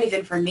what kind of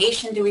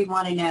information do we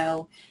want to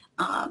know?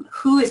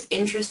 Who is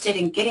interested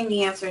in getting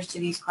the answers to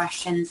these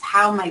questions?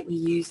 How might we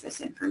use this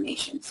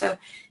information? So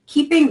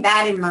keeping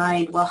that in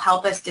mind will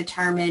help us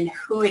determine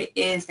who it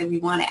is that we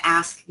want to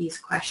ask these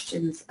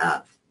questions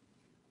of.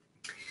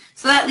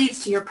 So that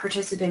leads to your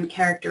participant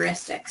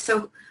characteristics.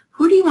 So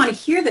who do you want to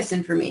hear this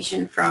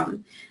information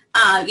from?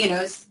 You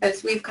know,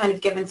 as we've kind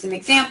of given some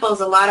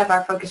examples, a lot of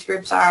our focus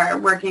groups are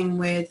working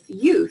with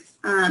youth.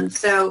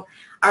 So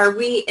are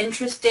we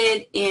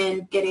interested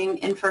in getting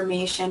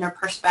information or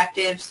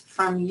perspectives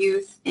from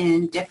youth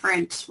in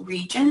different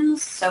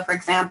regions? So for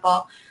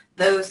example,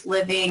 those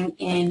living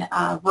in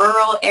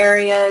rural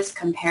areas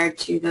compared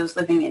to those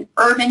living in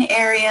urban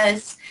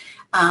areas.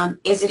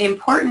 Is it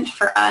important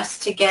for us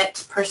to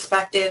get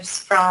perspectives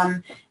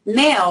from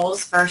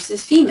males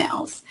versus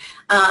females?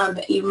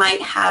 You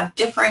might have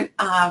different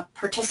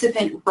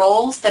participant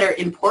roles that are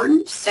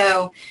important.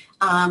 So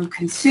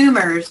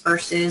consumers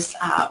versus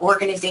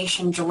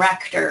organization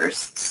directors,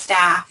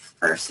 staff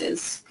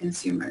versus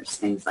consumers,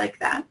 things like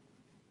that.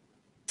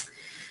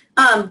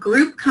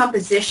 Group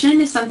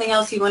composition is something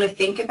else you want to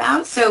think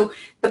about. So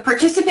the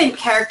participant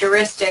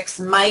characteristics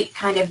might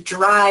kind of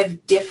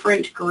drive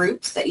different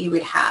groups that you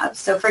would have.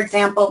 So for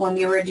example, when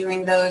we were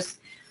doing those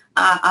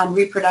on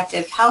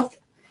reproductive health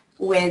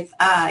with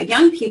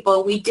young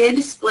people, we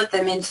did split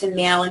them into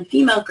male and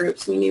female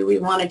groups. We knew we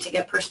wanted to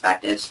get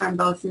perspectives from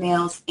both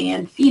males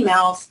and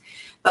females,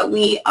 but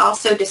we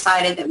also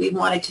decided that we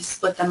wanted to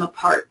split them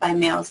apart by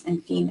males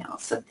and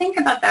females. So think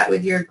about that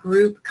with your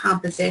group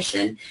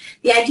composition.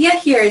 The idea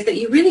here is that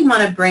you really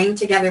want to bring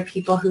together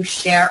people who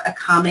share a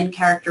common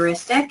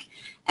characteristic,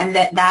 and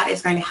that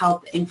is going to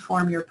help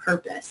inform your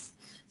purpose.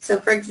 So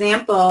for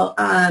example,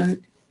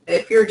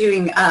 if you're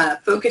doing a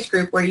focus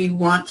group where you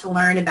want to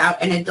learn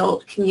about an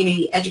adult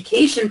community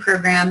education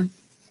program,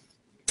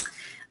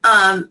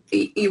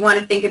 you want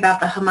to think about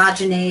the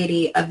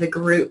homogeneity of the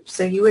group.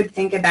 So you would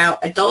think about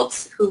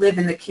adults who live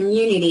in the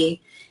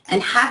community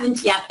and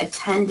haven't yet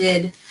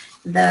attended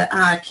the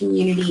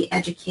community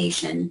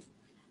education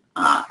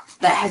that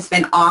has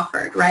been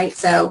offered, right?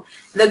 So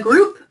the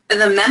group,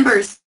 the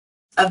members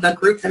of the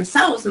group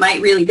themselves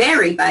might really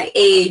vary by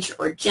age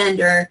or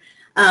gender,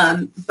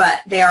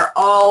 but they are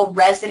all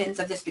residents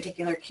of this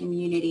particular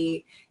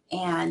community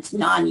and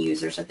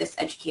non-users of this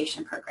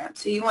education program.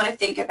 So you want to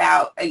think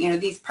about, you know,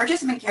 these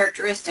participant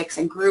characteristics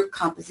and group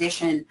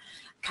composition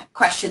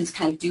questions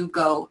kind of do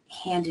go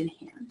hand in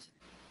hand.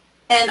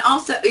 And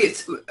also,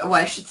 well,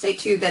 I should say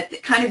too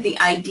that kind of the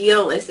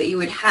ideal is that you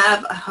would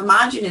have a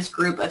homogeneous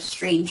group of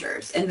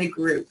strangers in the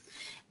group.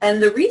 And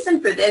the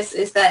reason for this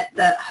is that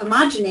the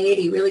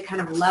homogeneity really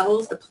kind of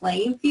levels the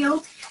playing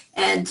field,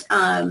 and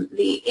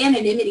the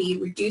anonymity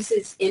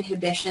reduces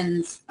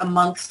inhibitions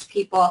amongst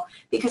people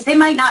because they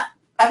might not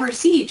ever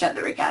see each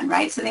other again,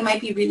 right? So they might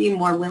be really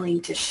more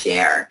willing to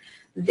share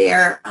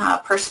their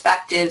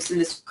perspectives in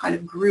this kind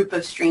of group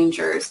of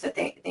strangers that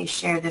they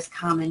share this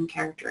common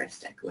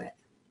characteristic with.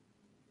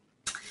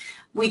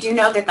 We do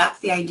know that that's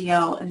the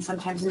ideal and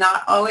sometimes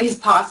not always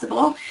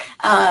possible,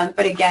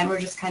 but again, we're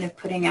just kind of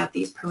putting out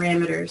these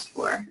parameters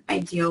for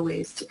ideal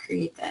ways to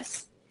create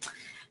this.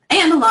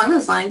 And along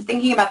those lines,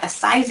 thinking about the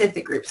size of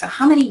the group. So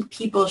how many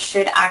people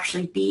should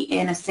actually be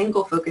in a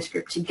single focus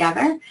group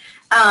together?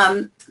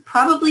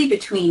 Probably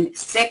between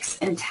 6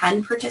 and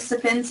 10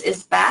 participants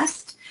is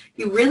best.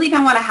 You really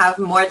don't want to have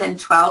more than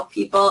 12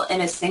 people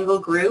in a single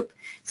group.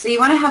 So you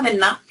want to have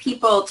enough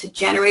people to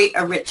generate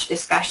a rich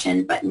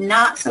discussion, but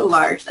not so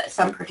large that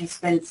some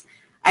participants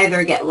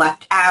either get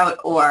left out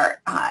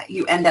or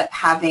you end up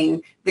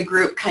having the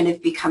group kind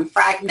of become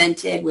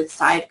fragmented with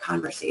side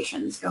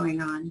conversations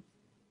going on.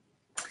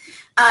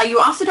 You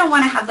also don't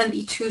want to have them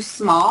be too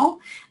small.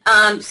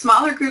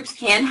 Smaller groups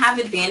can have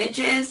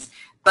advantages,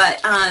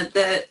 but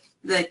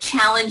the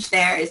challenge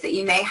there is that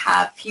you may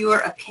have fewer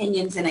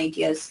opinions and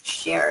ideas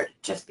shared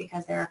just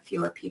because there are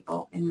fewer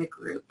people in the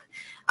group.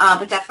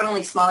 But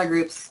definitely smaller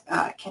groups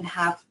can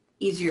have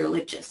easier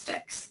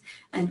logistics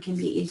and can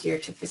be easier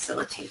to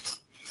facilitate.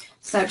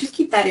 So just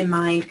keep that in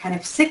mind. Kind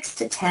of 6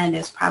 to 10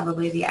 is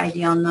probably the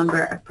ideal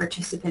number of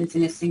participants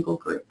in a single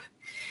group.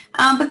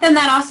 But then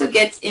that also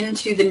gets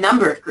into the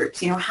number of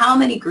groups. You know, how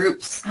many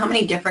groups, how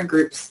many different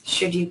groups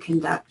should you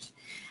conduct?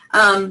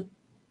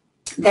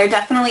 there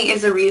definitely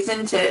is a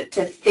reason to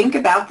think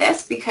about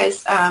this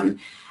because,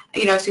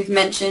 you know, as we've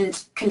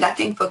mentioned,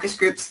 conducting focus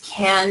groups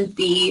can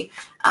be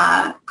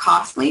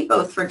costly,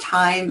 both for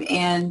time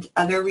and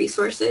other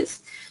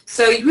resources.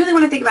 So you really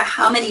want to think about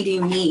how many do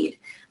you need.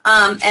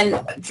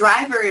 And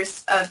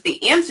drivers of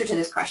the answer to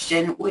this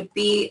question would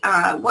be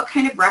what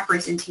kind of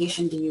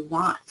representation do you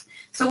want?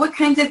 So what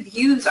kinds of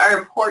views are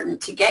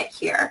important to get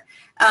here?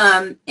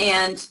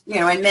 And, you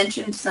know, I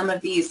mentioned some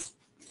of these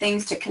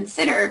things to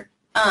consider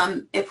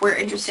if we're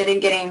interested in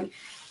getting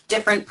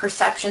different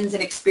perceptions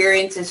and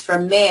experiences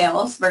from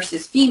males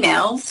versus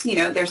females. You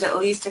know, there's at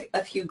least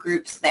a few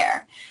groups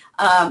there.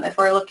 If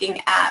we're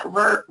looking at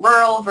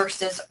rural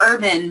versus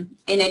urban,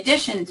 in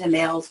addition to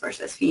males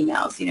versus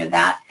females, you know,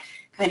 that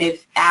kind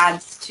of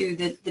adds to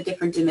the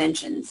different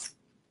dimensions,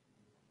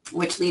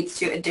 which leads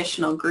to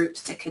additional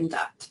groups to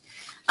conduct.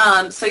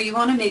 So you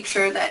want to make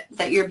sure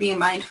that you're being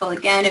mindful,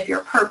 again, of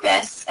your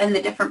purpose and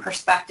the different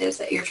perspectives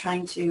that you're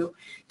trying to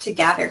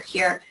gather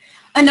here.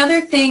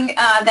 Another thing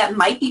that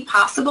might be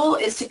possible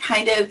is to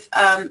kind of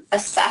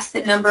assess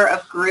the number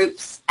of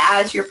groups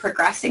as you're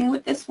progressing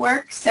with this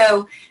work.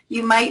 So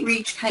you might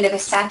reach kind of a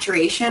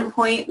saturation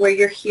point where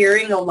you're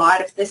hearing a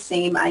lot of the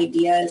same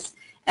ideas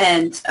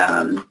and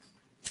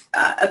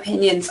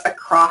opinions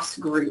across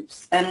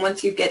groups. And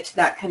once you get to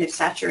that kind of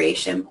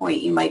saturation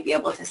point, you might be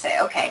able to say,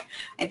 okay,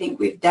 I think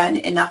we've done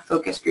enough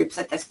focus groups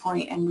at this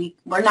point, and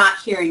we're not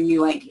hearing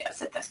new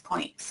ideas at this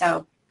point.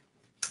 So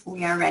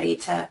we are ready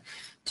to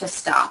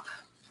stop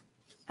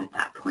at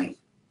that point.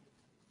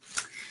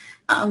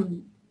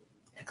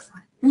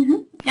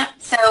 Excellent. Yeah.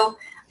 So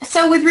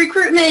with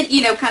recruitment,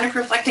 you know, kind of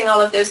reflecting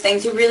all of those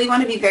things, you really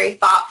want to be very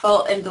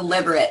thoughtful and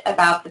deliberate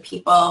about the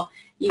people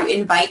you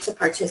invite to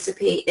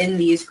participate in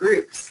these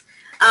groups.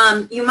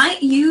 You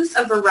might use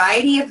a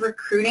variety of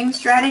recruiting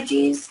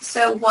strategies.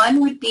 So one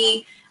would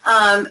be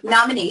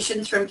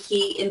nominations from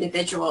key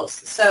individuals.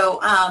 So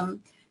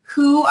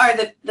who are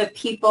the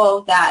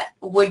people that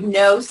would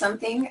know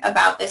something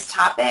about this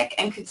topic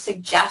and could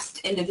suggest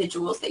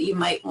individuals that you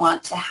might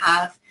want to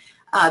have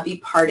be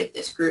part of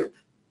this group?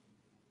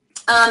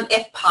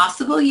 If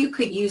possible, you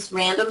could use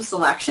random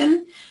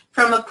selection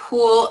from a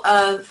pool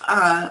of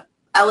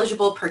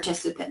eligible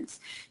participants.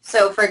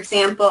 So, for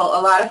example, a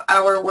lot of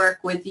our work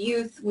with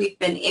youth, we've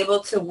been able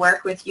to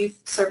work with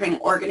youth-serving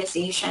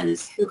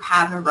organizations who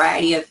have a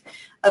variety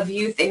of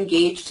youth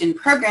engaged in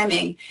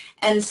programming,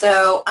 and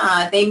so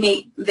they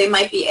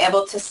might be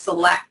able to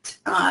select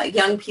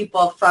young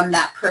people from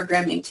that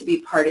programming to be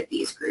part of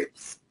these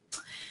groups.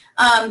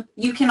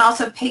 You can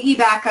also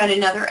piggyback on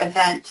another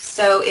event.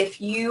 So if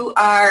you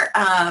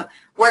are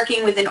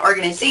working with an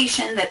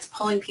organization that's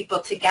pulling people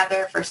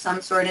together for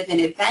some sort of an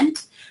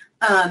event,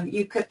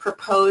 you could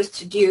propose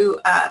to do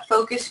a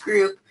focus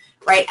group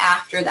right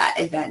after that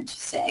event,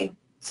 say.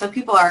 So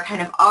people are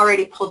kind of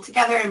already pulled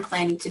together and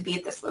planning to be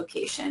at this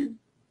location.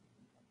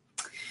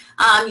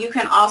 You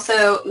can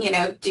also, you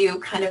know, do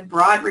kind of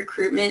broad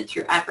recruitment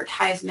through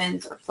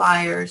advertisements or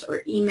flyers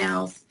or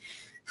emails,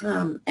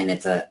 and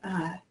it's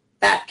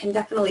that can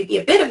definitely be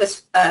a bit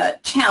of a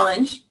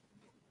challenge,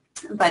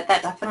 but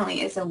that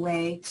definitely is a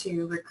way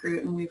to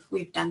recruit, and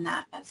we've done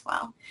that as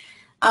well.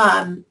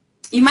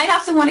 You might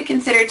also want to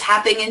consider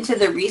tapping into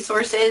the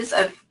resources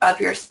of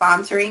your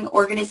sponsoring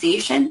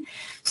organization.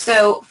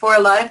 So for a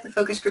lot of the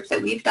focus groups that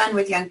we've done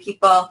with young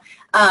people,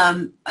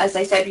 as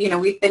I said, you know,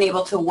 we've been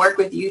able to work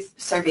with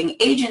youth-serving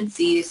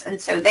agencies, and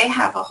so they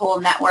have a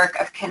whole network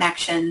of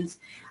connections,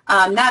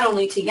 not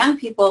only to young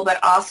people,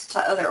 but also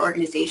to other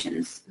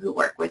organizations who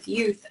work with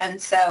youth.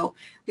 And so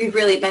we've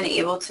really been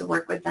able to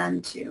work with them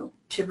to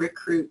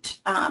recruit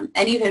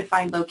and even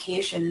find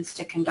locations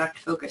to conduct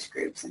focus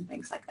groups and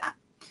things like that.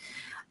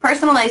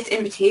 Personalized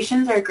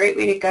invitations are a great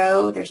way to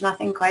go. There's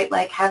nothing quite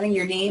like having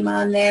your name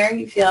on there.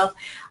 You feel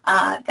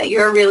that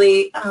you're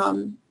really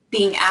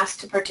being asked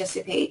to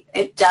participate.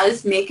 It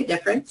does make a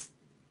difference.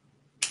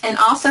 And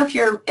also,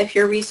 if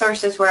your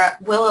resources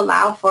will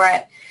allow for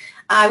it,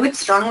 I would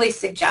strongly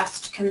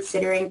suggest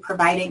considering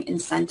providing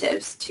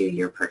incentives to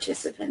your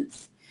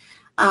participants.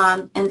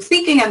 And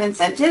speaking of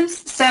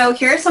incentives, so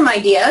here are some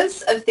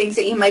ideas of things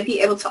that you might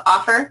be able to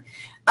offer.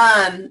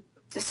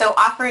 So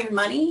offering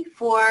money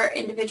for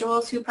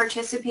individuals who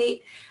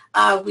participate.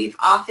 We've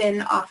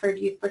often offered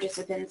youth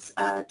participants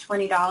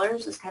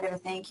 $20 as kind of a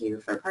thank you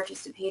for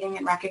participating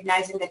and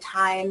recognizing the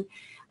time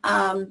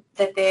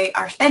that they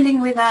are spending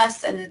with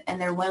us and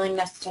their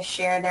willingness to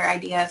share their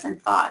ideas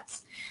and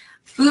thoughts.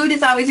 Food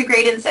is always a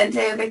great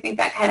incentive. I think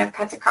that kind of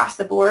cuts across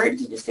the board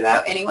to just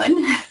about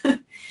anyone.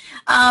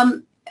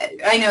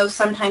 I know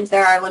sometimes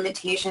there are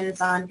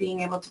limitations on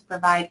being able to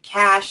provide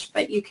cash,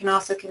 but you can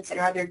also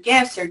consider other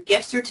gifts or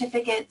gift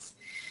certificates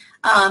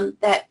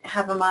that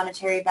have a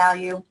monetary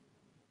value.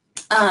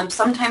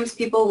 Sometimes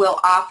people will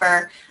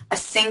offer a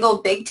single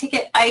big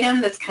ticket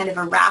item that's kind of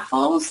a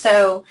raffle,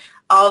 so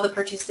all the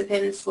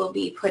participants will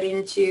be put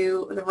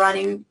into the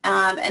running,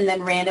 and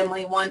then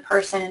randomly one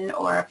person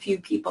or a few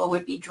people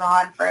would be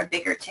drawn for a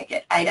bigger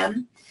ticket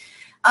item.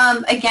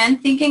 Again,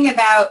 thinking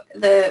about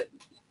the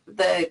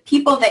the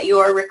people that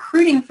you're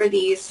recruiting for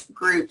these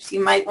groups,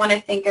 you might want to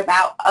think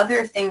about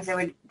other things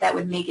that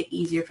would make it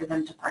easier for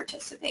them to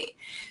participate.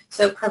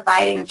 So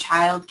providing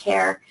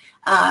childcare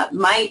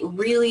might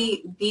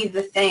really be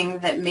the thing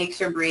that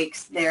makes or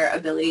breaks their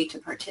ability to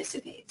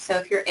participate. So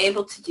if you're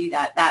able to do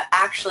that, that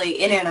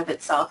actually in and of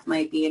itself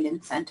might be an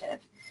incentive.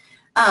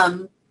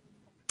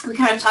 We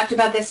kind of talked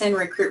about this in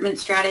recruitment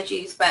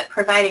strategies, but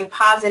providing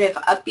positive,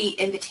 upbeat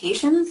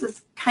invitations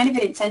is kind of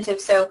an incentive.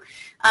 So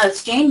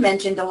as Jane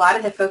mentioned, a lot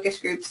of the focus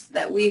groups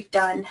that we've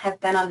done have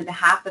been on the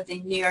behalf of the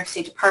New York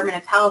State Department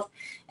of Health,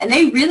 and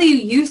they really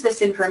use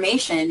this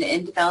information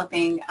in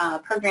developing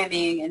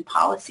programming and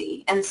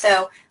policy. And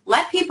so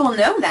let people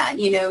know that,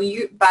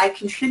 by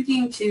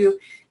contributing to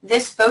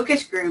this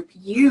focus group,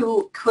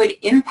 you could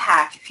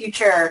impact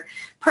future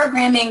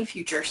programming,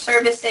 future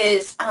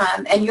services,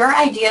 and your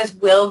ideas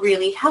will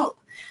really help.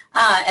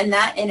 And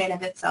that in and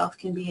of itself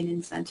can be an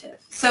incentive.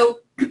 So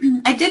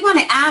I did want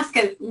to ask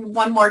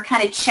one more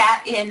kind of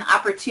chat-in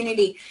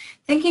opportunity,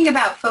 thinking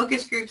about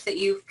focus groups that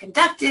you've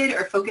conducted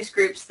or focus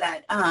groups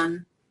that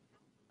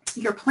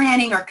you're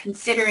planning or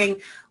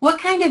considering. What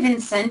kind of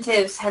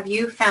incentives have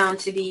you found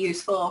to be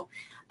useful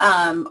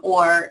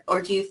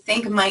or do you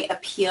think might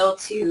appeal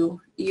to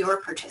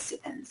your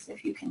participants?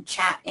 If you can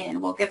chat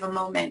in, we'll give a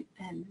moment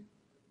and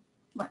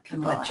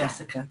let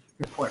Jessica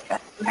report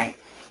back. Right.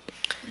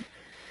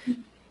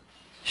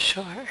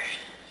 Sure.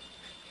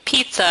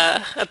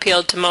 Pizza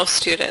appealed to most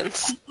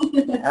students.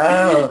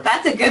 Oh.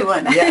 That's a good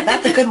one. Yeah,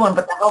 that's a good one,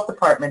 but the health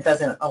department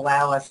doesn't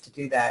allow us to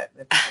do that.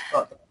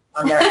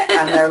 On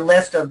their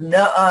list of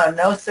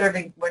no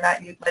serving, we're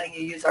not letting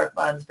you use our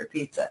funds for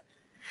pizza.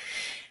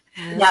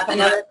 Yeah,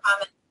 another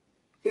common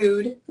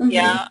food.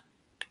 Yeah.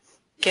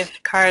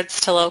 Gift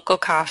cards to local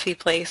coffee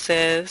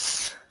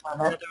places. Oh,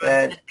 that's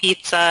good.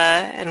 Pizza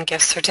and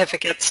gift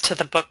certificates to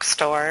the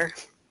bookstore.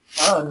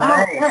 Oh,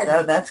 nice.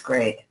 Oh, that's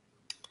great.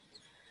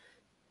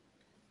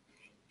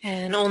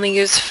 And only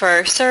used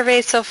for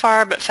surveys so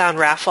far, but found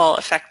raffle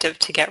effective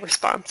to get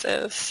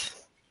responses.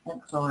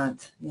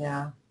 Excellent.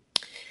 Yeah.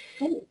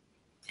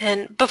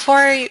 And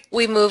before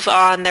we move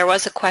on, there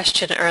was a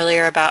question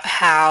earlier about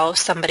how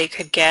somebody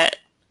could get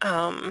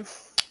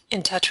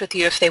in touch with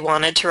you if they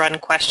wanted to run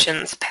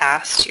questions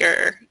past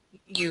your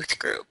youth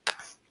group.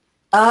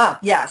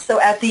 Yeah, so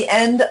at the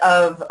end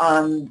of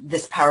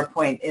this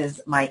PowerPoint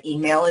is my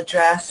email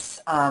address,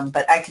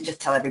 but I can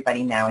just tell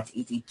everybody now it's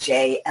easy,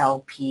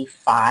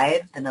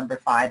 JLP5, the number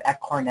 5, at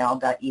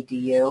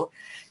cornell.edu.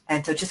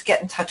 And so just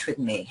get in touch with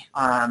me,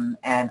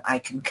 and I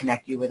can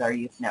connect you with our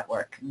youth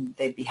network. And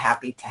they'd be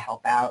happy to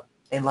help out.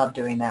 They love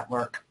doing that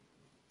work.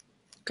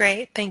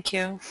 Great, thank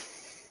you.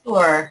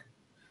 Sure.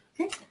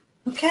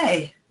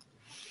 Okay.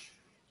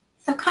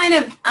 So kind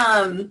of,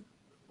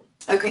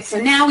 okay, so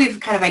now we've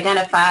kind of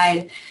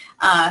identified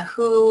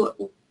who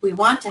we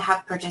want to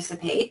have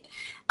participate.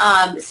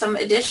 Some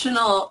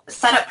additional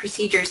setup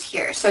procedures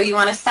here. So you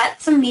want to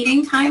set some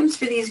meeting times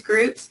for these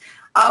groups.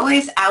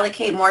 Always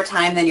allocate more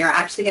time than you're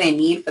actually going to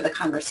need for the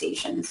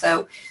conversation.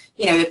 So,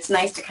 it's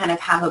nice to kind of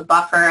have a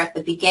buffer at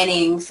the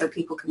beginning so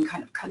people can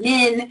kind of come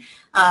in,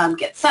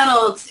 get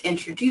settled,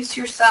 introduce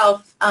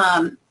yourself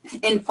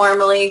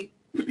informally.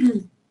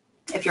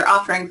 If you're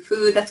offering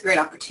food, that's a great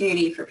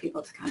opportunity for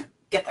people to kind of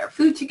get their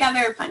food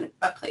together, find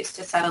a place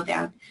to settle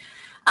down.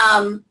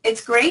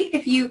 It's great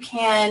if you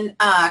can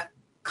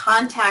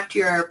contact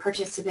your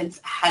participants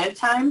ahead of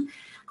time.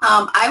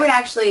 I would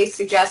actually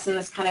suggest, and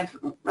this kind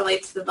of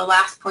relates to the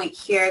last point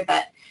here,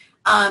 that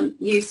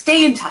you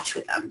stay in touch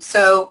with them.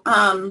 So,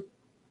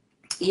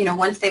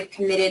 once they've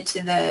committed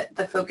to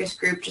the focus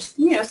group, just,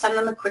 send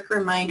them a quick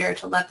reminder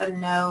to let them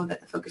know that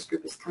the focus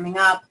group is coming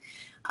up.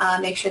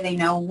 Make sure they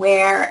know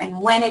where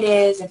and when it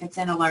is. If it's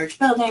in a large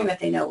building, that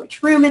they know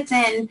which room it's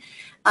in.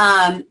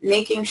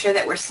 Making sure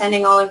that we're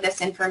sending all of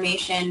this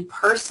information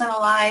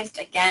personalized,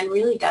 again,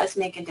 really does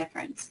make a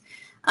difference.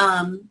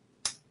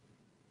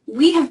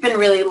 We have been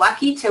really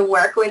lucky to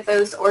work with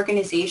those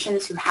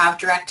organizations who have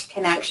direct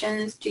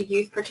connections to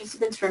youth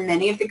participants for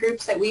many of the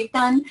groups that we've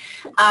done.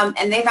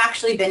 And they've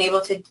actually been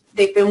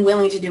they've been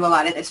willing to do a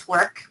lot of this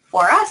work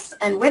for us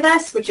and with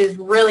us, which is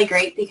really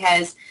great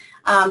because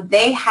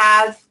they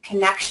have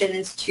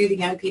connections to the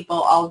young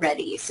people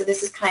already. So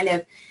this is kind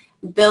of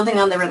building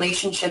on the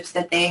relationships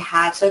that they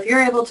had. So if you're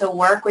able to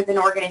work with an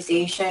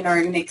organization or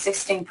an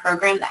existing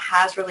program that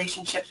has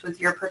relationships with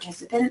your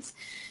participants,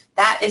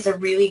 that is a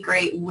really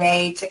great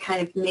way to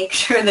kind of make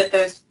sure that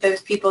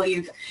those people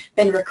you've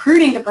been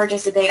recruiting to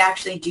participate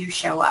actually do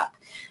show up.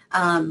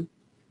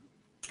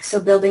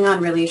 So building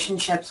on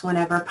relationships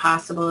whenever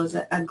possible is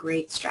a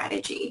great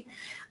strategy.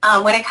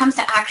 When it comes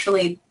to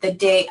actually the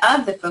day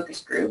of the focus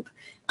group,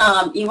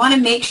 you want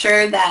to make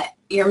sure that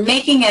you're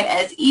making it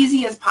as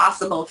easy as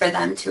possible for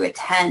them to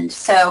attend.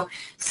 So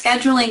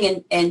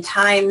scheduling in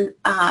time,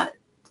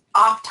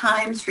 off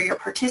times for your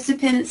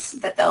participants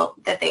that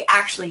they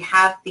actually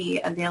have the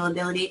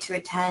availability to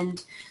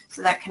attend.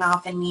 So that can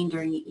often mean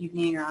during the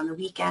evening or on the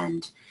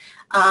weekend.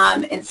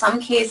 In some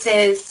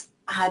cases,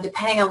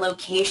 depending on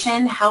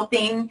location,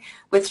 helping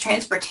with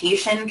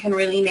transportation can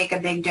really make a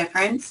big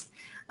difference.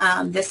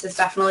 This has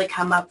definitely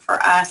come up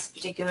for us,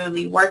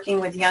 particularly working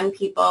with young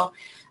people.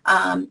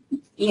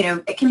 You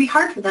know, it can be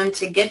hard for them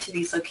to get to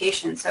these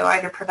locations, so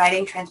either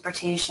providing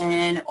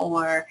transportation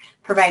or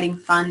providing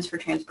funds for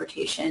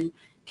transportation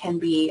can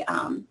be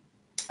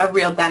a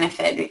real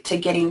benefit to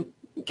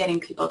getting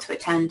people to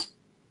attend.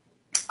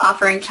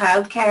 Offering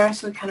childcare,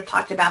 so we kind of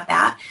talked about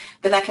that,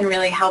 but that can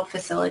really help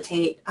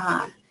facilitate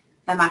them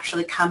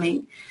actually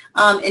coming.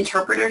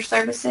 Interpreter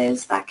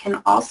services, that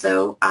can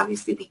also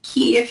obviously be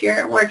key if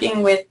you're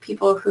working with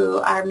people who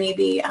are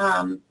maybe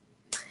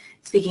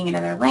speaking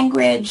another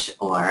language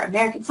or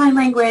American Sign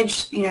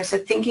Language, you know, so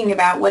thinking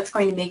about what's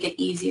going to make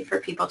it easy for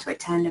people to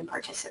attend and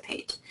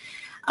participate.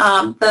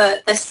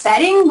 The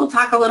setting, we'll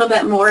talk a little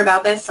bit more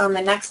about this on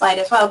the next slide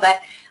as well,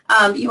 but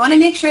you want to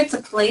make sure it's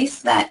a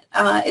place that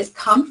is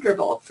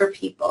comfortable for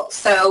people.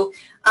 So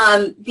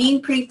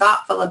being pretty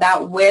thoughtful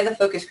about where the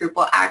focus group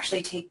will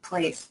actually take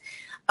place.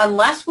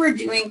 Unless we're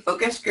doing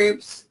focus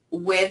groups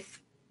with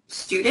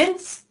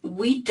students,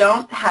 we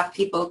don't have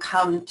people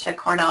come to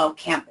Cornell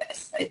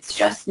campus. It's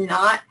just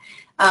not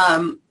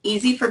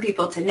easy for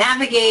people to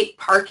navigate.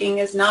 Parking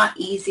is not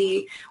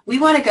easy. We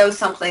want to go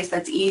someplace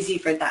that's easy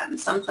for them,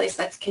 someplace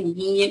that's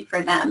convenient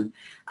for them.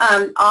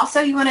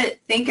 Also, you want to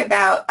think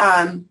about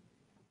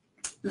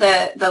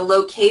the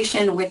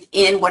location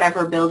within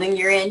whatever building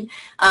you're in.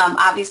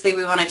 Obviously,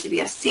 we want it to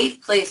be a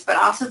safe place, but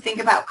also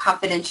think about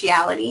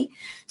confidentiality.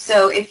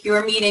 So if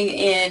you're meeting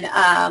in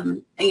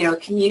you know, a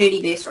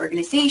community-based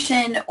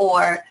organization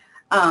or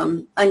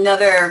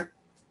another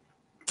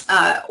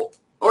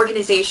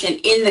organization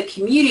in the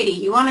community,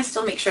 you want to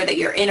still make sure that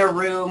you're in a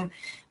room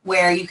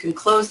where you can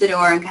close the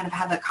door and kind of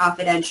have a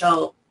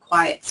confidential,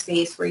 quiet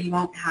space where you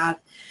won't have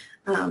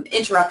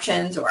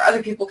interruptions or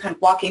other people kind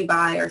of walking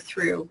by or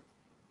through.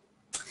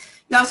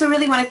 You also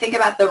really want to think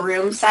about the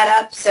room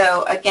setup.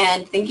 So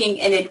again, thinking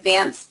in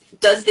advance,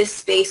 does this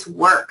space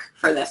work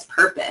for this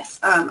purpose?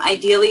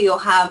 Ideally, you'll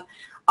have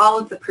all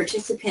of the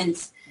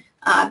participants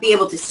be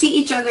able to see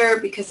each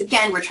other because,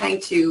 again, we're trying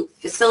to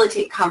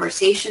facilitate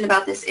conversation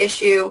about this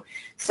issue.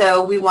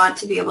 So we want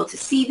to be able to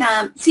see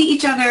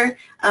each other,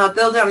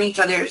 build on each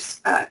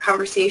other's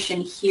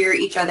conversation, hear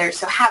each other.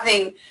 So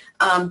having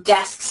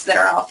desks that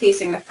are all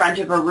facing the front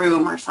of a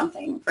room or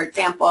something, for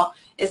example,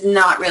 is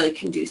not really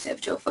conducive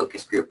to a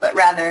focus group, but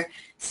rather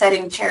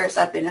setting chairs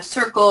up in a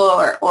circle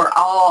or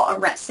all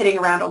sitting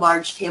around a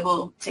large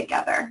table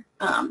together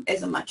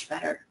is a much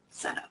better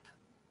setup.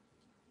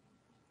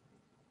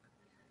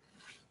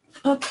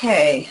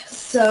 Okay,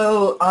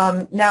 so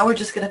now we're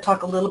just going to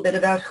talk a little bit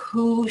about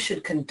who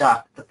should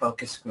conduct the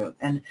focus group.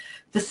 And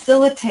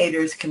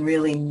facilitators can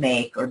really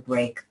make or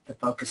break the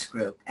focus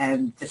group,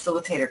 and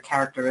facilitator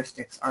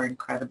characteristics are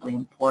incredibly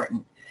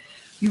important.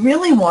 You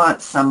really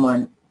want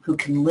someone who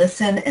can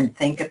listen and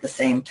think at the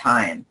same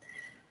time,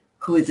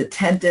 who is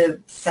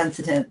attentive,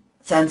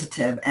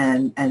 sensitive,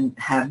 and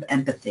have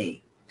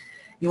empathy.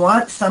 You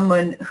want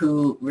someone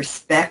who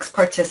respects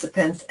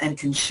participants and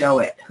can show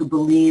it, who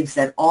believes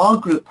that all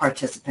group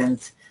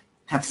participants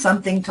have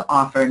something to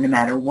offer no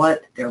matter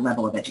what their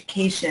level of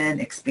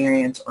education,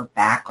 experience, or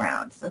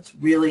background. So it's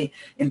really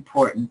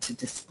important to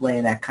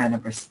display that kind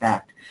of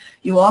respect.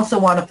 You also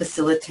want a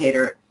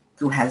facilitator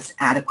who has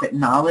adequate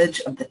knowledge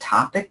of the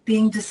topic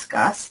being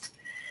discussed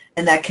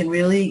and that can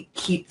really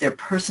keep their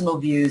personal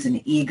views and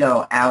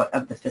ego out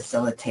of the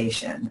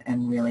facilitation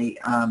and really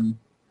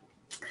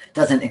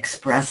doesn't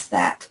express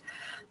that.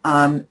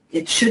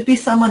 It should be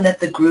someone that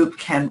the group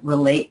can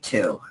relate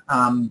to.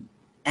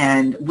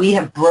 And we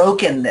have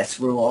broken this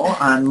rule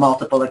on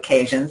multiple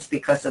occasions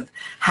because of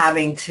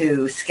having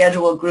to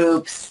schedule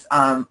groups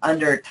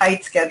under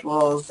tight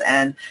schedules.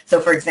 And so,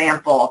 for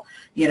example,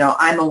 you know,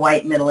 I'm a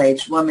white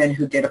middle-aged woman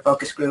who did a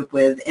focus group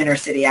with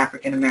inner-city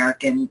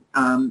African-American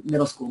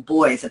middle school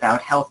boys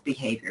about health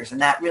behaviors, and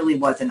that really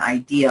wasn't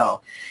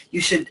ideal.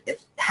 You should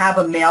have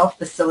a male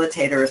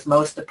facilitator as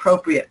most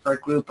appropriate for a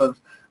group of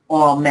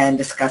all men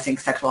discussing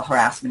sexual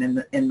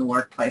harassment in the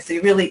workplace. So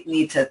you really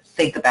need to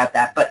think about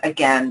that. But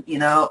again, you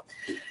know,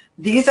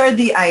 these are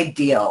the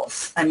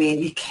ideals. I mean,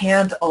 you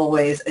can't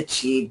always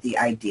achieve the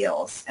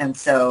ideals. And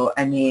so,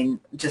 I mean,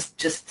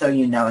 just so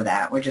you know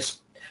that, we're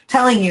just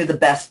telling you the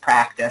best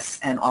practice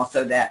and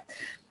also that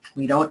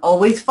we don't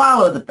always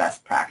follow the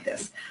best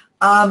practice.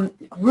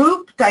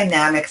 Group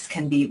dynamics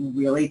can be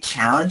really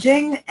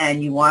challenging,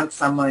 and you want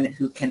someone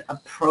who can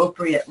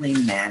appropriately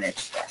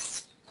manage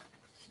this.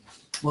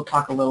 We'll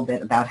talk a little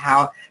bit about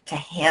how to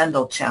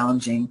handle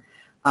challenging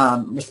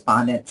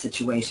respondent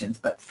situations.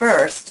 But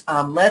first,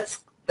 let's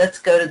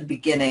go to the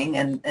beginning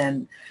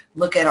and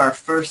look at our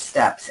first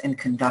steps in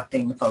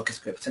conducting the focus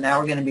group. So now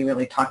we're going to be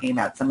really talking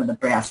about some of the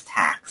brass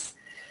tacks.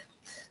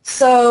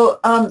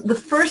 So the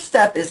first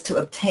step is to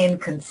obtain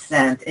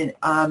consent. And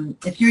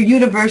if you're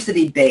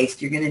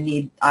university-based, you're going to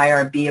need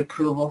IRB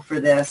approval for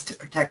this to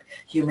protect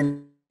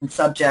human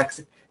subjects.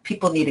 If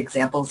people need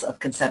examples of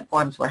consent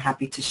forms, we're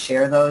happy to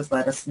share those.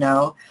 Let us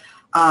know.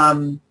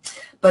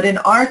 But in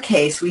our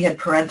case, we had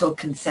parental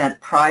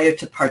consent prior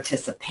to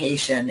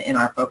participation in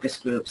our focus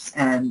groups,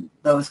 and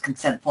those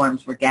consent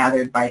forms were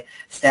gathered by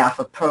staff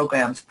of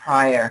programs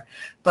prior.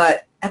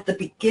 But at the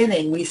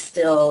beginning, we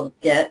still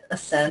get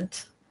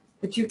assent.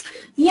 Would you?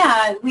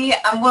 Yeah,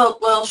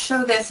 we'll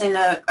show this in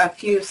a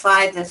few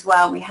slides as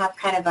well. We have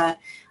kind of a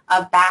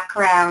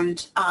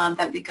background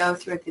that we go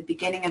through at the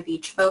beginning of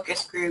each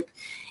focus group.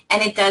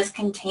 And it does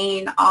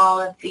contain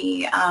all of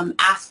the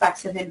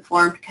aspects of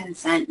informed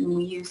consent, and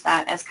we use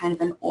that as kind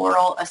of an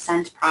oral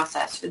assent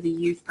process for the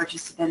youth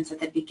participants at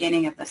the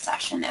beginning of the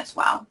session as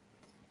well.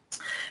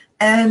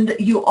 And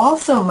you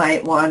also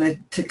might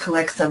want to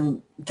collect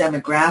some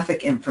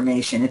demographic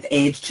information. If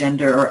age,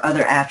 gender, or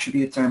other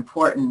attributes are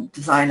important,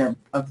 design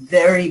a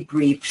very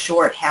brief,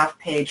 short,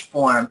 half-page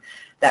form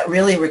that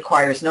really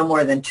requires no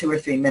more than 2 or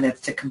 3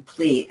 minutes to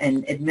complete,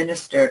 and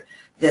administer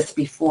this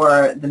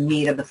before the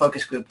meat of the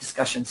focus group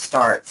discussion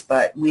starts.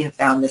 But we have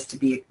found this to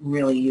be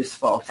really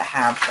useful to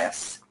have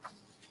this.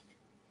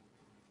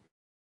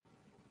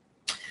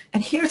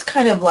 And here's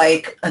kind of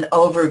like an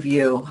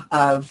overview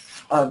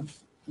of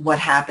what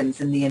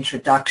happens in the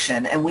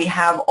introduction. And we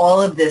have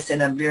all of this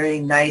in a very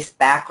nice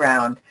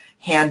background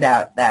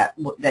handout that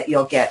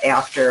you'll get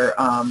after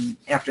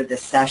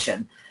this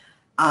session.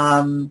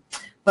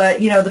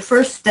 But, you know, the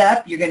first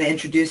step, you're going to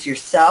introduce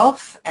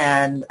yourself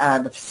and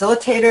the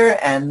facilitator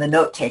and the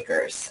note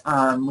takers.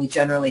 We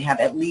generally have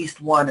at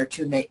least 1 or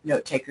 2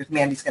 note takers.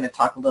 Mandy's going to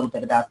talk a little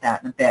bit about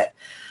that in a bit.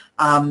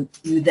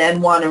 You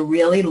then want to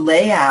really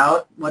lay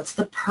out what's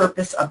the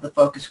purpose of the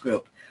focus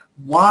group,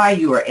 why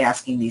you are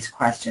asking these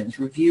questions,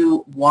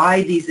 review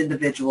why these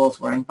individuals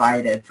were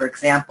invited. For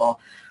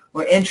example,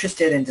 we're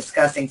interested in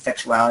discussing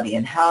sexuality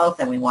and health,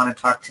 and we want to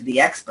talk to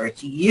the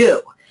experts.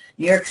 You,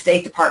 New York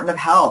State Department of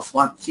Health,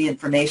 wants the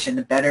information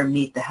to better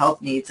meet the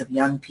health needs of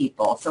young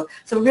people. So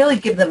really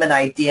give them an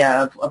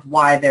idea of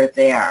why they're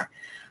there.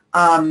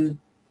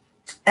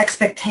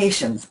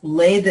 Expectations,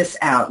 lay this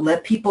out.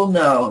 Let people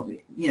know,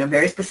 you know,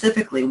 very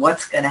specifically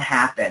what's going to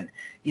happen.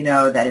 You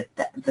know, that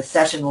the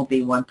session will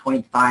be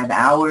 1.5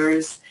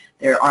 hours.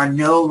 There are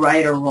no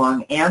right or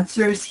wrong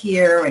answers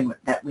here, and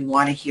that we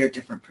want to hear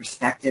different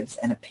perspectives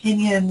and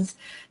opinions,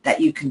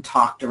 that you can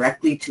talk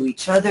directly to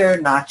each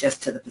other, not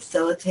just to the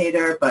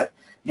facilitator, but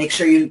make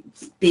sure you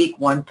speak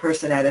one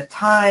person at a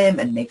time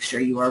and make sure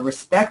you are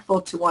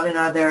respectful to one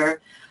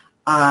another.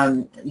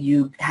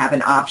 You have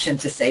an option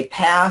to say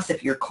pass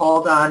if you're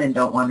called on and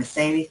don't want to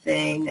say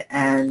anything,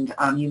 and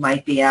you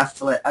might be asked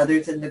to let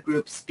others in the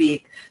group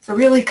speak. So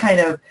really kind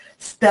of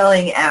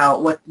spelling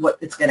out what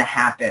is going to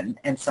happen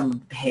and some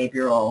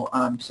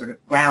behavioral sort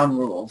of ground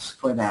rules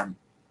for them.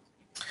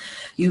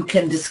 You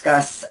can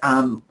discuss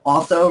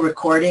also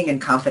recording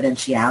and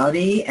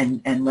confidentiality,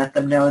 and let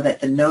them know that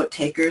the note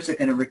takers are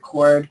going to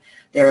record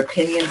their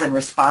opinions and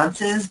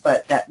responses,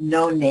 but that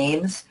no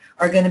names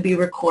are going to be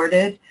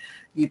recorded.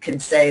 You can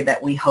say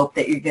that we hope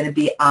that you're going to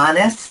be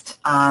honest.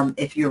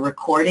 If you're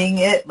recording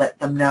it, let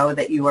them know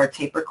that you are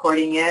tape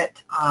recording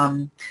it.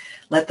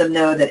 Let them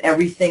know that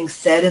everything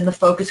said in the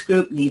focus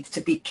group needs to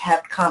be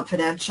kept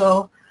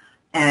confidential,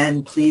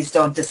 and please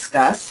don't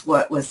discuss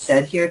what was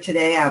said here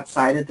today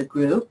outside of the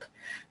group.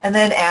 And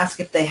then ask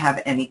if they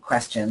have any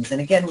questions.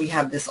 And again, we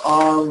have this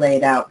all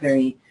laid out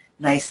very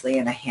nicely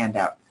in a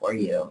handout for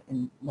you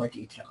in more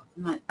detail.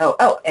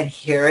 Oh, and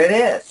here it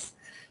is.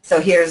 So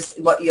here's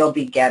what you'll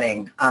be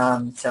getting.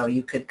 So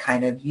you could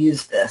kind of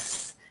use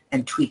this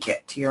and tweak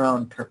it to your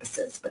own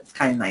purposes, but it's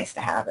kind of nice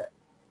to have it.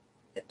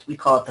 We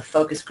call it the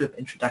focus group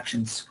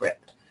introduction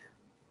script.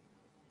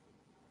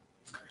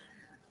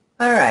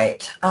 All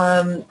right.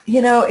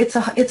 You know,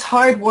 it's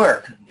hard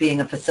work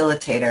being a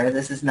facilitator.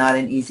 This is not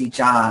an easy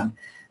job.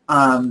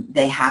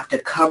 They have to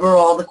cover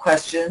all the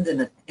questions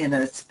in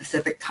a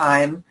specific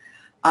time,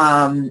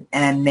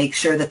 and make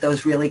sure that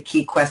those really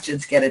key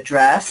questions get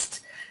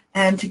addressed,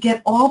 and to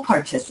get all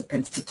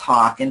participants to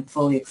talk and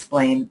fully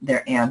explain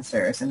their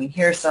answers. I mean,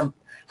 here are some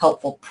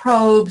helpful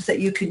probes that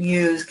you can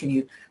use. Can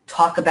you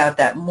talk about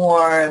that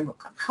more?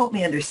 Help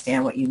me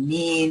understand what you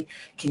mean.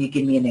 Can you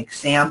give me an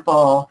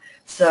example?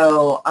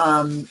 So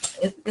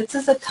this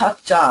is a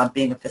tough job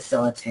being a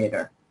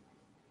facilitator.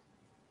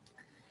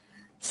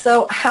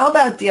 So how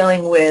about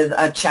dealing with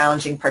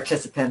challenging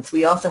participants?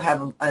 We also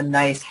have a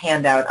nice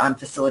handout on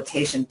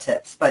facilitation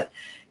tips, but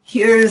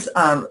here's,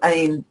 I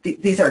mean,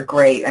 these are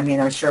great. I mean,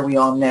 I'm sure we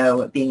all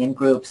know being in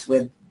groups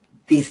with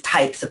these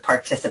types of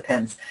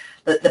participants.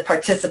 The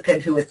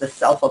participant who is the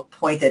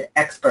self-appointed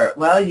expert,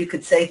 well, you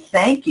could say,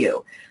 thank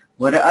you.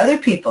 What do other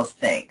people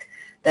think?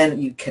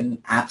 Then you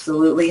can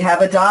absolutely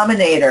have a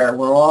dominator.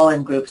 We're all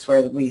in groups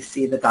where we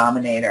see the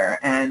dominator.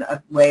 And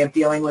a way of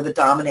dealing with a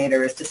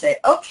dominator is to say,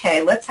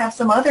 okay, let's have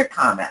some other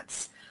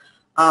comments.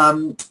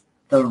 The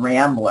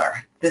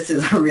rambler. This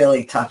is a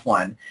really tough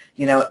one.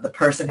 You know, the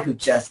person who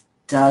just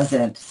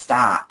doesn't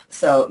stop.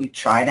 So you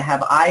try to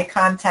have eye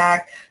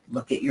contact,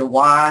 look at your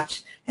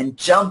watch, and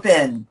jump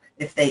in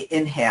if they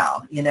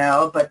inhale, you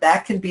know, but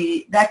that could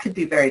be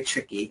very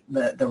tricky,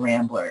 the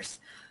ramblers.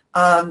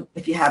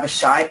 If you have a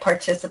shy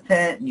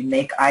participant, you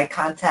make eye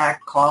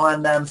contact, call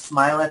on them,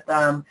 smile at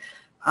them,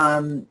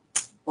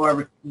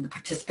 or the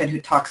participant who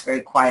talks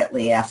very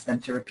quietly, ask them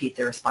to repeat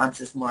their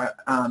responses more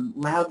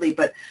loudly.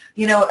 But,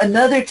 you know,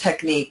 another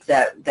technique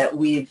that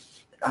we've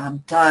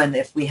done,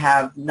 if we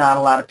have not a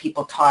lot of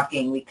people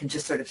talking, we can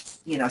just sort of,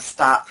 you know,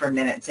 stop for a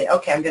minute and say,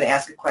 okay, I'm going to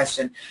ask a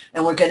question,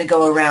 and we're going to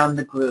go around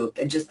the group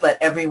and just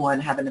let everyone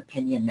have an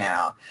opinion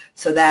now.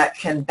 So that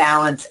can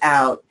balance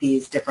out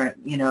these different,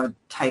 you know,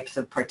 types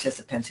of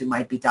participants who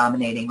might be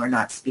dominating or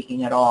not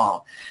speaking at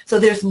all. So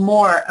there's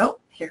more. Oh,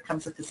 here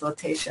comes the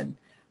facilitation.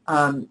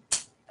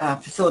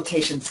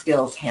 Facilitation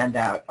skills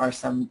handout are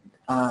some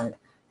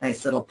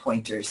nice little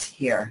pointers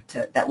here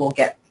that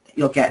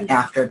you'll get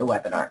after the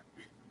webinar.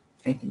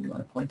 Anything you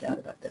want to point out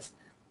about this?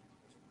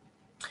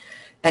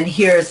 And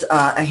here's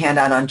a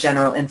handout on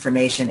general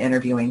information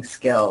interviewing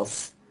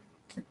skills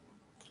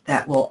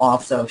that we'll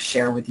also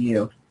share with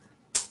you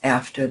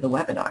after the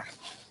webinar.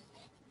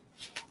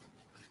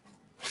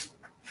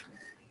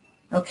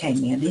 Okay,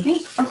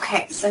 Mandy.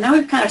 Okay, so now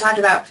we've kind of talked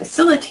about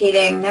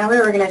facilitating. Now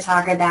we're going to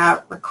talk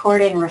about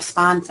recording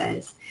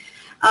responses.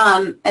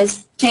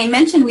 As Jane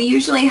mentioned, we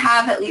usually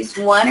have at least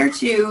one or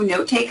two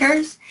note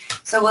takers.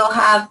 So we'll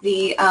have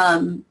the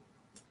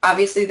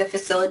obviously the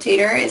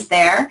facilitator is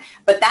there,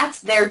 but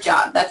that's their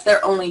job. That's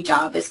their only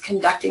job, is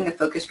conducting the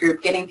focus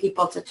group, getting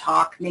people to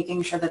talk,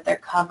 making sure that they're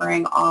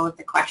covering all of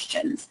the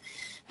questions.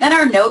 Then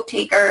our note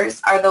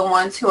takers are the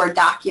ones who are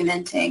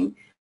documenting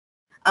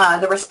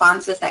the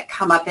responses that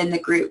come up in the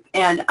group.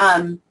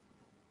 And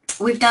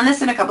we've done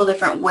this in a couple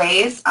different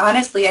ways.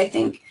 Honestly, I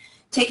think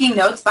taking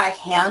notes by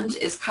hand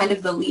is kind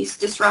of the least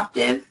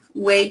disruptive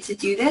way to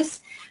do this.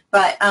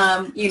 But,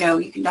 you know,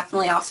 you can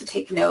definitely also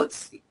take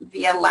notes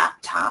via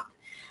laptop.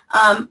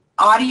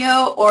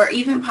 Audio or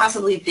even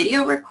possibly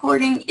video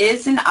recording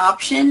is an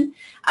option.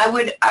 I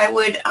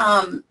would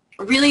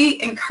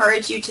really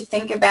encourage you to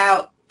think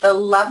about the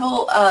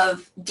level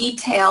of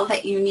detail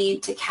that you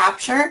need to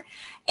capture,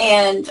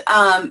 and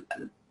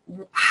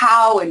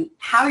how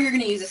you're going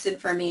to use this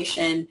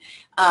information,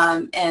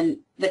 and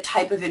the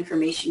type of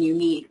information you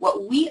need.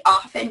 What we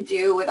often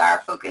do with our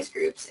focus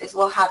groups is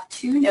we'll have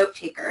two note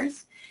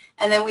takers,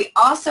 and then we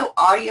also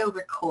audio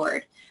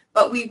record.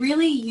 But we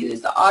really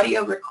use the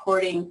audio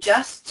recording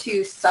just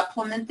to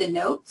supplement the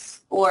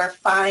notes or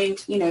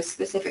find, you know,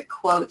 specific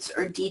quotes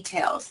or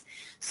details.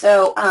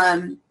 So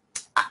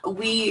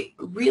we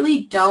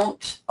really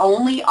don't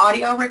only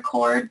audio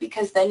record,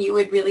 because then you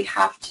would really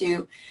have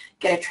to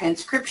get a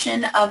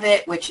transcription of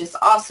it, which is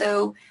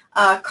also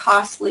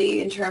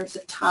costly in terms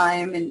of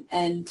time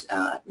and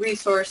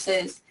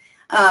resources.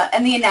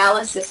 And the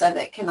analysis of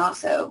it can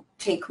also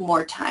take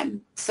more time.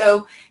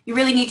 So you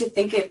really need to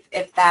think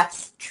if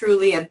that's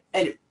truly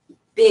a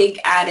big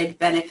added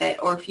benefit,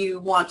 or if you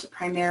want to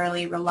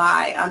primarily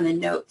rely on the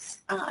notes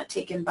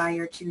taken by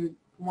your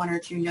one or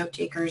two note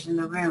takers in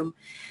the room.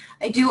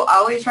 I do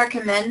always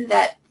recommend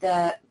that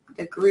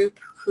the group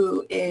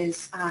who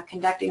is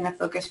conducting the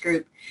focus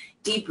group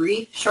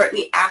debrief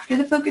shortly after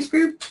the focus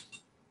group.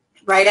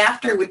 Right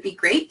after would be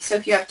great. So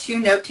if you have two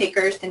note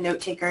takers, the note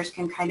takers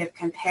can kind of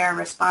compare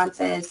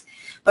responses,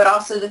 but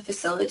also the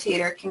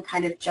facilitator can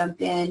kind of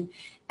jump in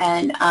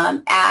and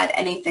add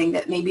anything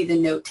that maybe the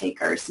note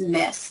takers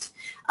missed.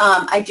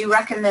 I do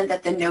recommend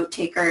that the note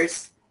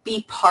takers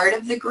be part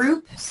of the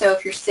group. So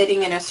if you're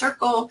sitting in a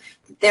circle,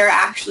 they're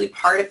actually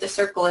part of the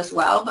circle as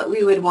well, but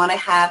we would want to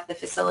have the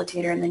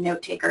facilitator and the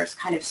note takers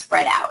kind of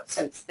spread out,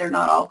 so they're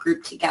not all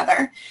grouped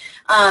together.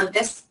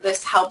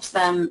 This helps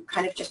them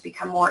kind of just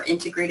become more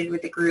integrated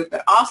with the group,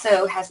 but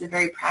also has the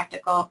very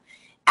practical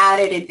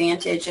added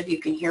advantage of you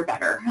can hear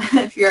better.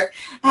 If you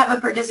have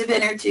a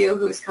participant or two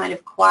who's kind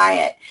of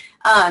quiet,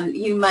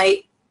 you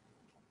might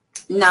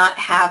not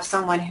have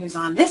someone who's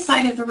on this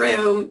side of the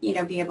room, you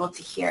know, be able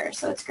to hear.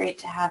 So it's great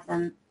to have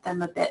them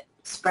a bit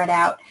spread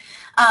out.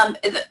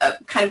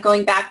 Kind of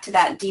going back to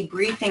that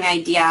debriefing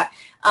idea,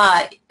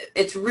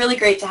 it's really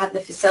great to have the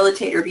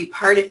facilitator be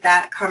part of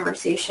that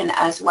conversation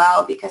as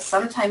well, because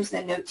sometimes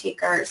the note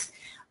takers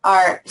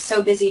are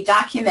so busy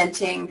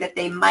documenting that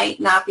they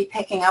might not be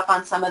picking up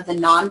on some of the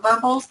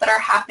nonverbals that are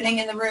happening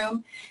in the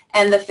room.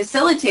 And the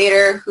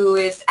facilitator, who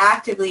is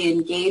actively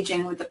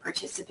engaging with the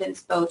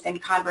participants both in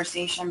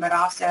conversation but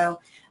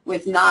also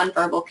with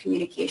nonverbal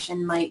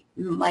communication, might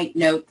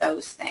note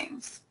those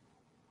things.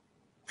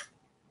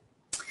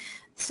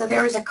 So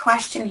there was a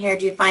question here,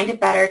 do you find it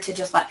better to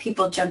just let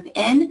people jump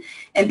in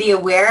and be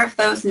aware of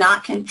those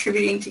not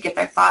contributing to get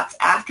their thoughts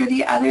after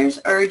the others,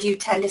 or do you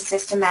tend to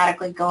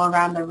systematically go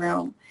around the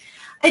room?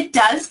 It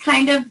does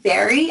kind of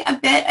vary a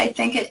bit. I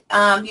think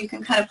you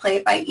can kind of play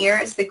it by ear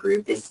as the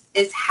group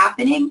is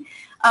happening.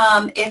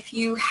 If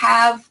you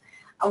have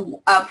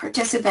a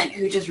participant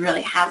who just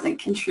really hasn't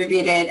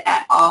contributed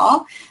at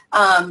all,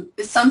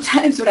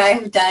 sometimes what I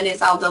have done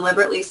is I'll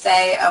deliberately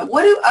say,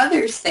 what do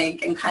others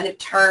think, and kind of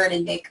turn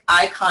and make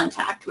eye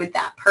contact with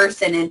that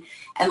person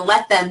and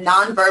let them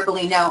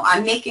non-verbally know,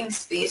 I'm making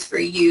space for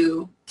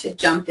you to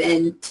jump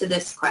into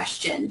this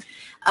question.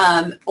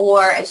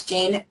 Or as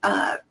Jane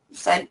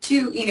said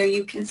too,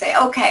 you can say,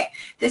 okay,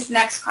 this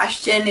next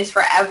question is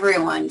for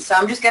everyone, so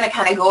I'm just going to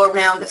kind of go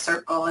around the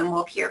circle and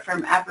we'll hear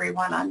from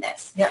everyone on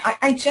this. Yeah,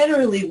 I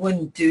generally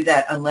wouldn't do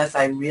that unless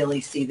I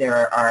really see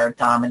there are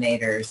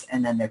dominators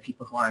and then there are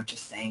people who aren't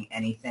just saying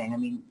anything. I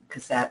mean,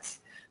 because that's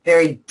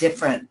very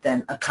different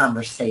than a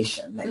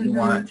conversation that you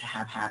want to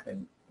have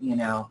happen,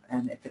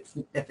 and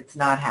if it's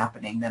not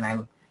happening, then I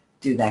would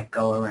do that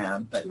go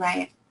around. But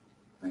right.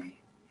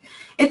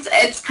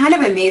 It's kind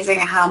of amazing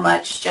how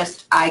much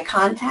just eye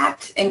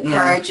contact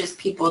encourages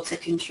people to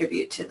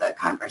contribute to the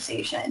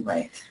conversation.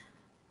 Right.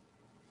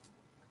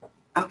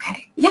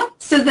 Okay. Yep.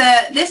 So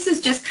this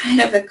is just kind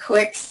of a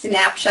quick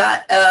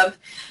snapshot of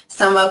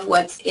some of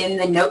what's in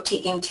the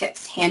note-taking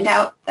tips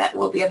handout that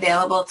will be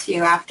available to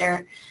you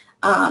after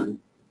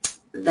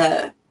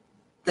the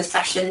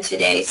session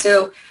today.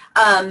 So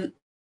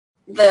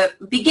the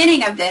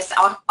beginning of this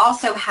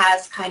also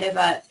has kind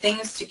of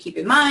things to keep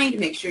in mind.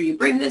 Make sure you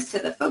bring this to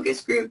the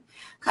focus group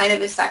kind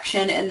of a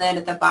section, and then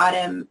at the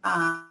bottom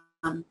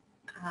of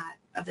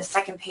the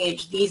second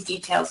page, these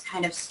details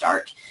kind of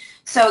start.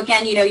 So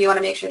again, you want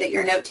to make sure that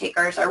your note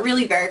takers are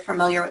really very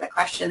familiar with the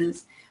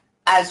questions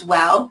as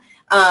well.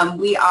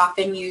 We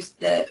often use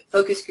the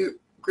focus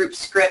group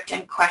script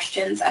and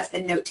questions as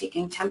the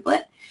note-taking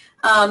template.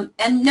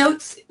 And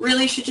notes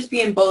really should just be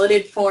in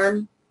bulleted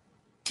form.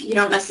 You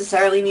don't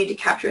necessarily need to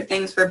capture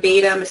things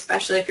verbatim,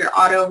 especially if you're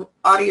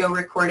audio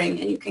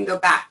recording, and you can go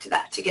back to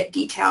that to get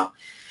detail.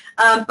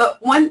 But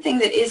one thing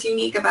that is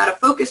unique about a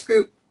focus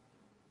group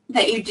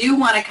that you do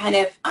want to kind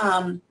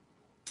of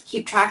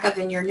keep track of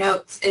in your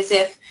notes is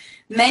if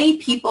many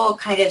people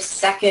kind of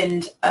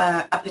second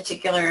a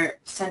particular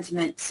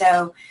sentiment.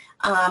 So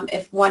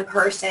if one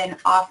person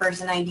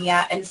offers an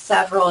idea and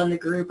several in the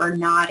group are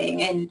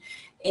nodding and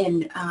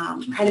in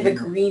kind of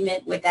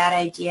agreement with that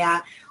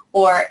idea,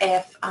 or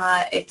if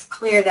it's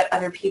clear that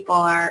other people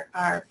are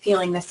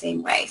feeling the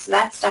same way. So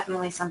that's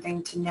definitely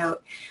something to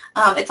note.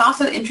 It's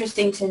also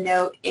interesting to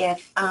note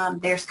if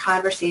there's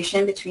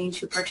conversation between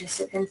two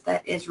participants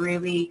that is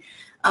really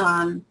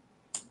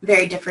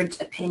very different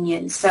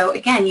opinions. So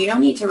again, you don't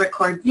need to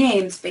record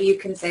names, but you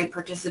can say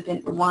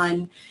participant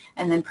 1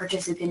 and then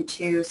participant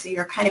 2. So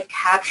you're kind of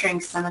capturing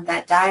some of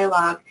that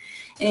dialogue.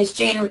 And as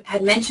Jane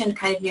had mentioned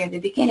kind of near the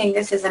beginning,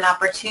 this is an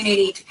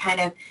opportunity to kind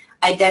of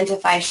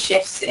identify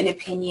shifts in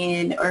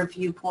opinion or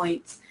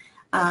viewpoints.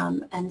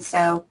 And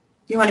so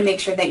you want to make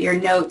sure that your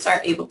notes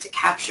are able to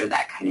capture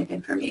that kind of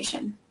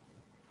information.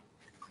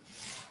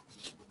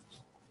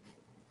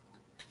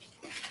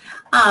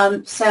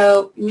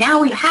 So now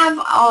we have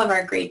all of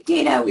our great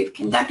data. We've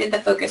conducted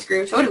the focus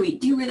groups. What do we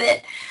do with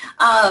it?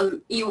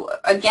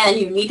 Again,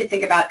 you need to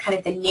think about kind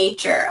of the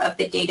nature of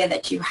the data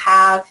that you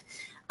have.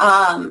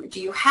 Do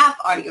you have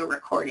audio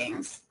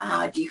recordings?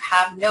 Do you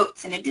have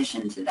notes in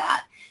addition to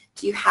that?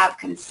 Do you have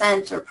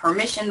consent or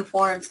permission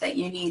forms that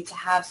you need to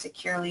have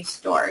securely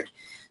stored?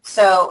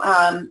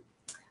 So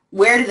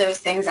where do those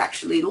things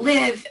actually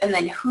live, and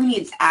then who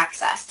needs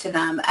access to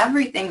them?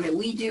 Everything that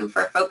we do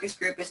for a focus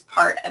group is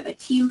part of a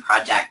team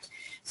project,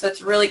 so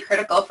it's really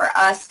critical for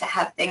us to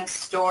have things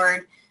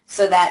stored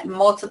so that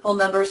multiple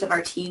members of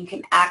our team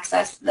can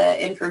access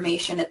the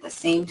information at the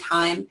same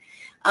time.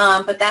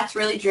 But that's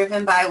really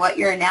driven by what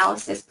your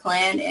analysis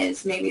plan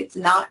is. Maybe it's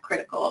not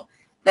critical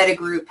that a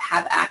group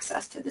have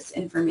access to this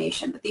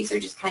information, but these are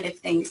just kind of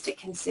things to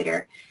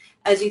consider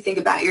as you think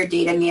about your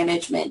data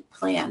management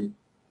plan.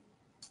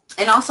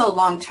 And also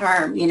long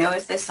term,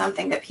 is this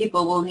something that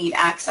people will need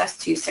access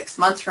to 6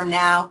 months from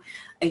now,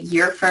 a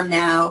year from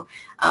now?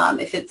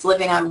 If it's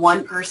living on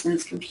one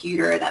person's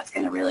computer, that's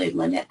going to really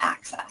limit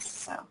access.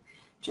 So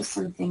just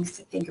some things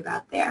to think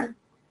about there.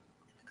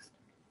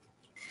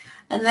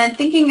 And then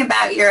thinking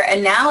about your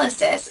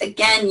analysis,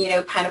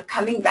 again, kind of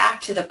coming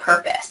back to the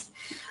purpose.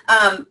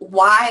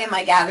 Why am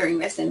I gathering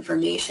this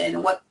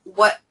information?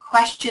 What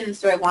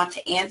questions do I want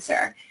to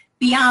answer?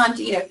 Beyond,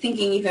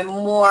 thinking even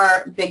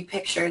more big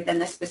picture than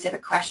the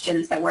specific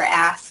questions that were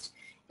asked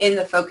in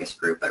the focus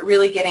group, but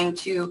really getting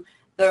to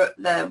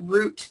the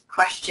root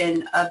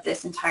question of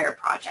this entire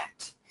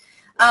project.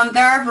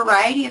 There are a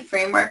variety of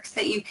frameworks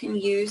that you can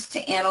use to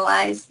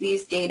analyze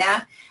these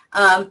data,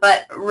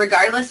 but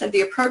regardless of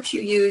the approach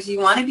you use, you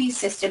want to be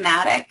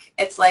systematic.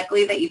 It's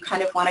likely that you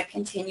kind of want to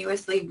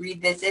continuously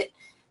revisit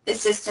the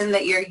system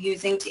that you're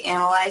using to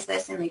analyze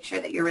this and make sure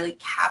that you're really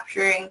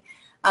capturing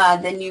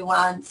the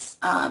nuance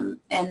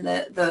and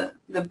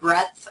the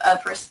breadth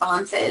of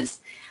responses.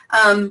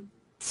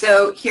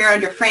 So here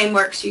under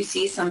frameworks, you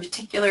see some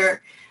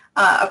particular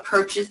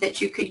approaches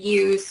that you could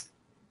use.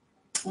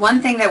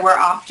 One thing that we're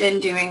often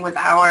doing with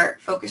our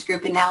focus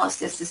group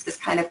analysis is this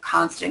kind of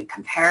constant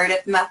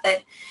comparative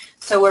method.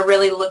 So we're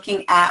really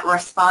looking at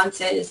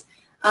responses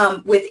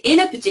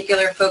within a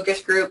particular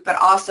focus group, but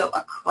also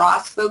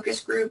across focus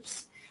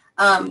groups.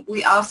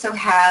 We also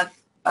have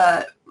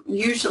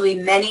usually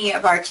many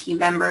of our team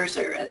members,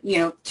 or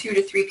 2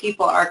 to 3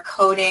 people, are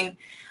coding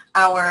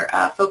our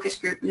focus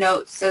group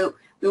notes. So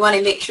we want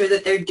to make sure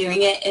that they're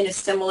doing it in a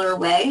similar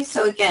way.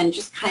 So again,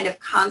 just kind of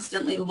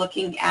constantly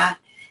looking at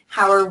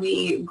How are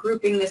we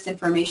grouping this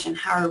information?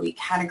 How are we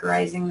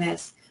categorizing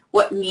this?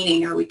 What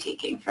meaning are we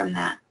taking from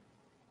that?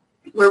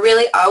 We're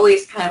really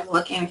always kind of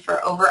looking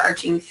for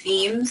overarching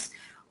themes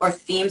or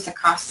themes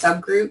across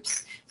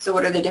subgroups. So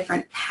what are the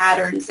different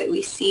patterns that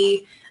we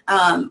see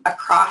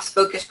across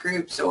focus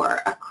groups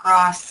or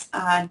across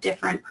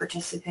different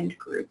participant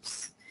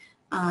groups?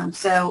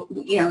 So,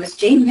 as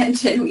Jane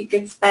mentioned, we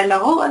could spend a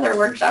whole other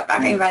workshop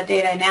talking about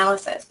data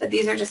analysis, but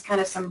these are just kind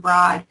of some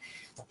broad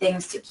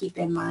things to keep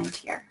in mind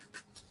here.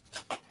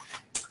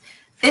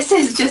 This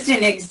is just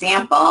an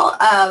example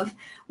of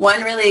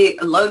one really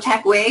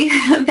low-tech way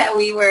that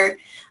we were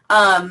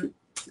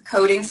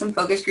coding some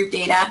focus group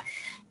data.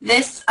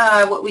 This,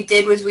 what we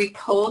did was we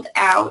pulled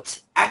out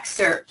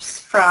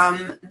excerpts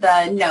from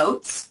the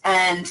notes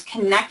and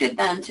connected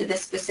them to the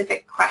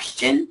specific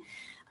question.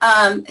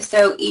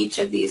 So each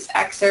of these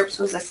excerpts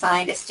was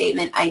assigned a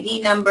statement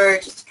ID number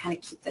just to kind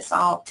of keep this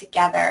all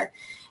together.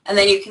 And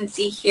then you can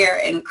see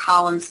here in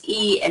columns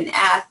E and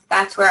F,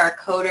 that's where our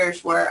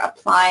coders were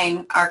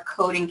applying our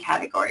coding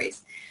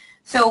categories.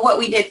 So what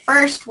we did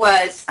first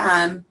was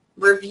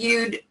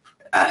reviewed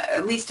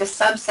at least a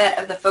subset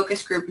of the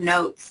focus group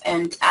notes,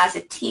 and as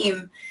a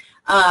team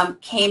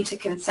came to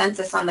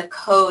consensus on the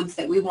codes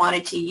that we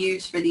wanted to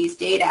use for these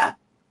data.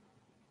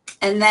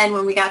 And then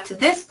when we got to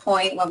this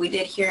point, what we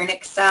did here in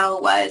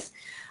Excel was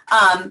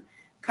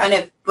kind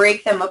of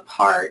break them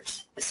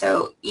apart.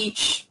 So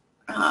each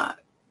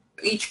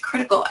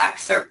critical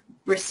excerpt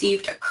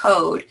received a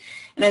code.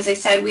 And as I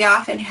said, we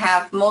often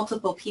have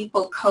multiple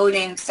people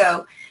coding,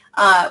 so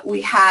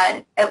we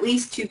had at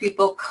least 2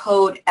 people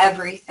code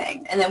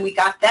everything. And then we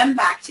got them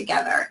back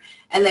together,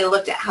 and they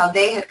looked at how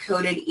they had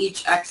coded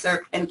each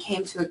excerpt and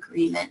came to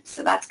agreement.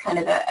 So that's kind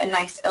of a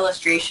nice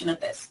illustration of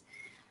this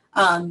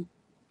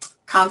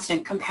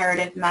constant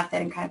comparative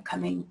method and kind of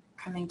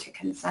coming to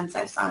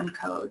consensus on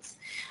codes.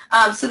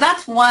 So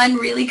that's one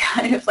really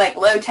kind of like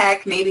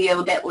low-tech, maybe a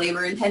little bit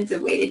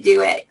labor-intensive way to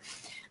do it.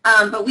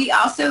 But we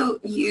also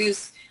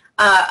use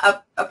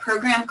a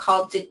program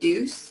called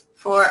Deduce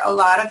for a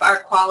lot of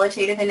our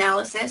qualitative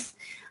analysis.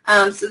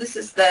 So this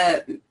is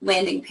the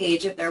landing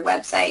page of their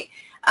website.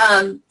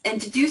 And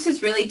Deduce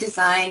is really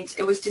designed,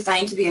 it was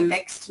designed to be a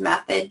mixed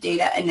method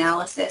data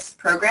analysis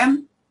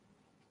program.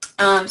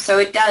 So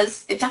it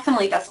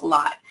definitely does a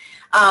lot.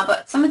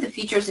 But some of the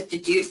features of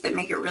Deduce that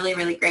make it really,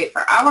 really great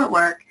for our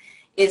work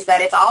is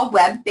that it's all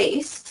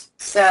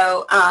web-based.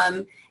 So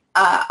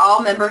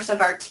all members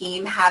of our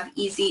team have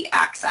easy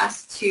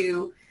access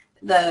to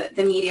the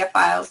media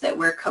files that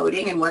we're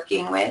coding and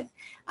working with.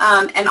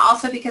 And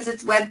also because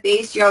it's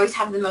web-based, you always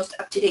have the most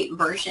up-to-date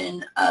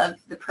version of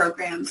the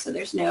program. So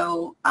there's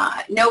no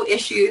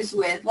issues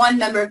with one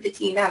member of the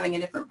team having a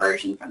different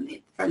version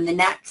from the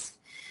next.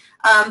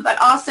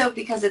 But also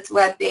because it's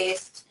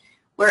web-based,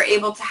 we're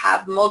able to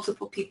have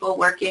multiple people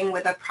working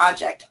with a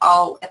project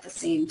all at the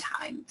same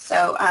time.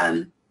 So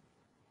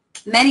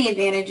many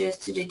advantages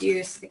to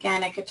Deduce.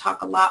 Again, I could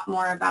talk a lot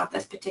more about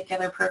this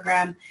particular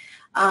program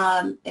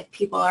if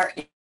people are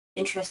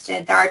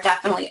interested. There are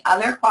definitely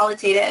other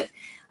qualitative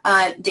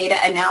data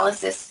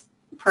analysis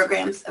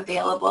programs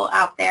available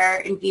out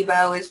there.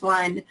 NVivo is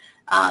one.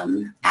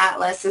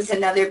 Atlas is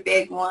another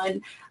big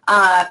one.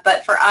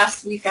 But for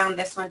us, we found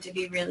this one to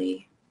be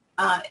really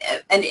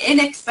an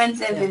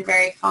inexpensive and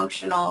very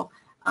functional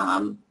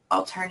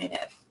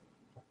alternative.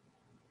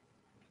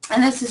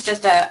 And this is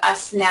just a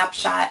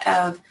snapshot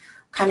of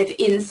kind of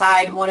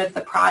inside one of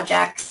the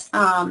projects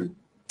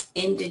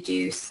in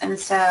Deduce. And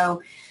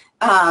so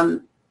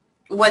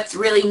what's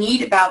really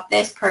neat about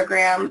this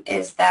program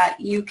is that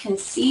you can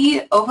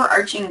see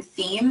overarching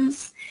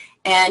themes,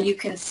 and you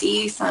can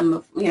see some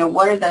of,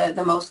 what are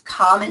the most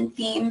common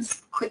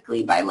themes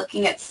quickly by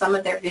looking at some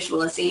of their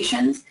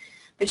visualizations.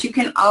 But you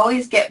can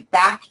always get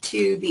back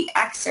to the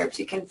excerpts.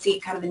 You can see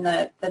kind of in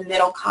the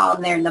middle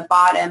column there in the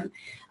bottom.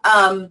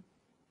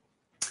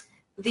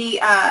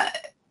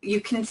 You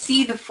can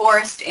see the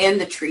forest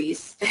and the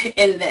trees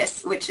in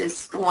this, which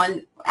is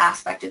one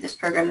aspect of this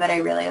program that I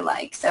really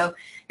like. So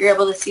you're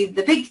able to see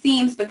the big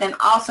themes, but then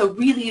also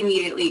really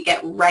immediately get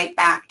right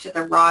back to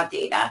the raw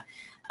data,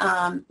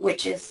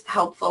 which is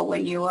helpful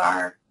when you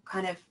are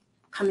kind of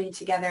coming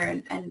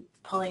together and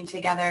pulling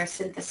together a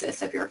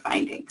synthesis of your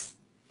findings.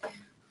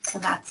 So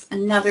that's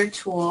another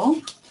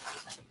tool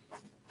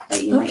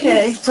that you might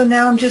use. So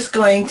now I'm just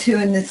going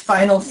to, in this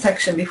final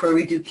section before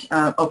we do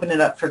open it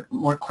up for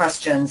more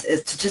questions,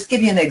 is to just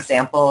give you an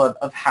example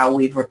of how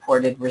we've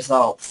reported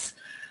results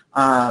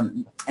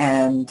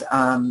and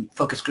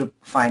focus group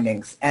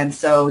findings. And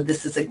so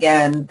this is,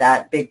 again,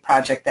 that big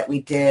project that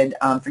we did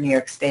for New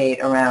York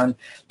State around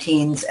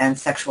teens and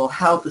sexual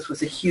health. This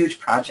was a huge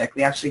project.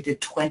 We actually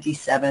did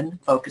 27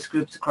 focus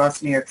groups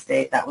across New York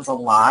State. That was a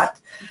lot.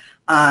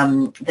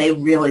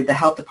 The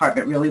health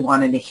department really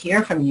wanted to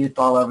hear from youth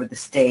all over the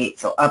state,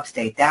 so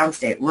upstate,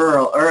 downstate,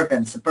 rural,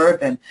 urban,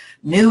 suburban,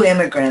 new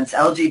immigrants,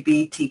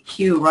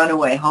 LGBTQ,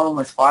 runaway,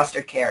 homeless,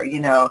 foster care, they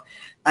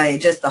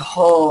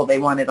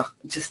wanted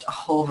just a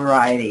whole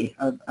variety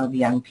of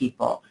young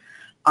people.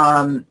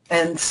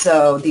 And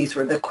so these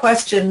were the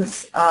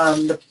questions.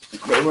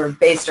 They were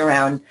based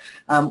around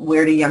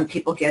where do young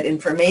people get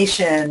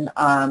information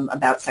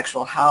about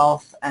sexual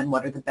health, and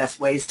what are the best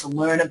ways to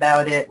learn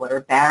about it? What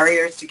are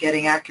barriers to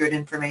getting accurate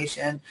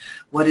information?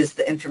 What is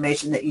the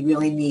information that you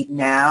really need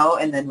now?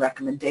 And then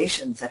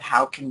recommendations at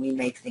how can we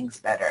make things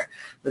better,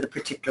 with a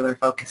particular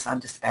focus on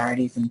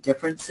disparities and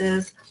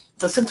differences.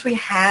 So since we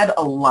had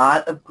a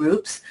lot of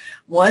groups,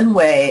 one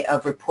way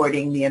of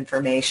reporting the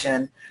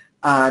information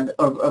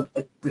or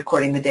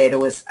recording the data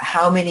was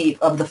how many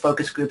of the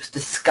focus groups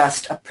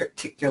discussed a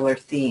particular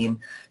theme.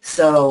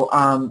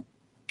 So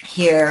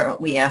here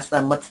we asked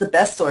them, what's the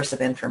best source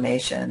of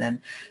information?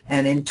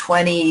 And in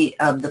 20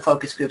 of the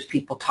focus groups,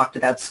 people talked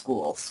about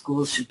schools.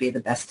 Schools should be the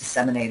best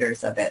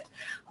disseminators of it.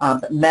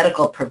 But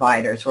medical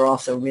providers were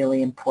also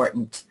really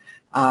important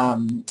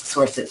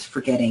sources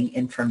for getting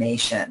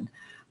information.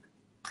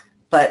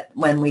 But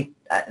when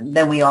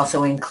then we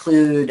also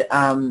include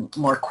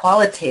more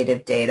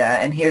qualitative data,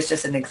 and here's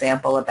just an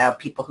example about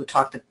people who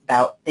talked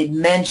about, they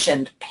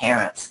mentioned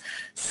parents.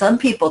 Some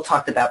people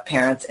talked about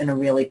parents in a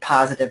really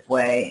positive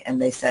way,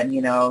 and they said,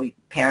 you know,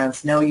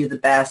 parents know you the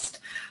best,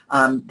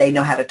 they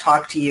know how to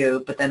talk to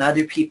you, but then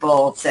other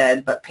people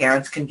said, but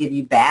parents can give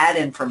you bad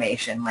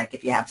information, like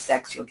if you have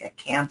sex, you'll get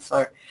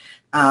cancer.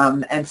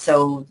 And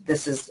so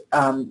this is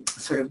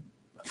sort of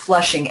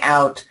flushing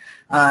out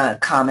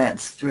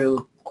comments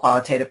through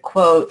qualitative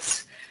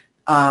quotes.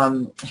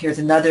 Here's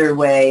another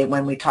way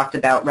when we talked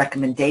about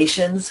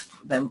recommendations,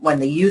 when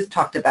the youth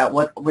talked about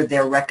what were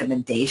their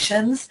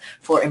recommendations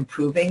for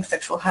improving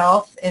sexual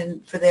health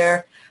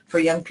for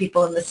young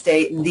people in the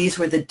state, and these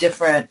were the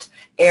different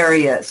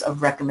areas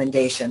of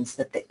recommendations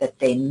that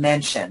they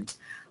mentioned.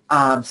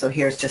 So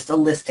here's just a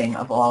listing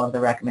of all of the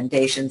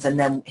recommendations, and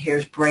then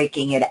here's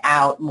breaking it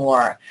out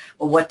more.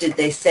 Well, what did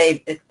they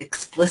say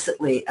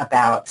explicitly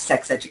about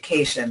sex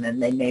education?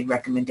 And they made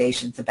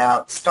recommendations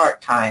about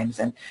start times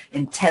and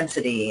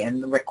intensity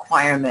and the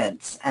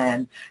requirements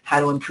and how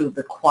to improve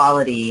the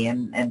quality,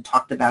 and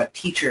talked about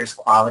teachers'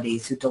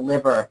 qualities who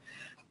deliver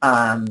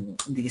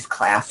these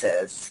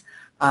classes.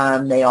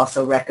 They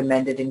also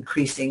recommended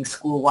increasing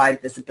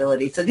school-wide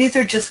visibility. So these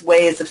are just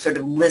ways of sort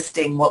of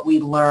listing what we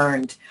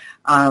learned,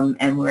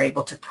 and we're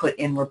able to put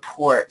in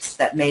reports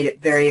that made it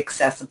very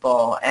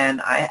accessible.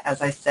 And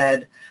as I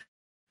said,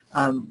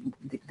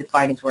 the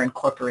findings were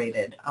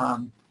incorporated.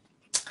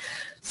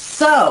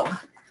 So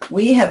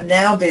we have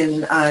now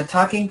been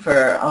talking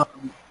for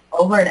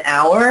over an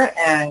hour,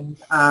 and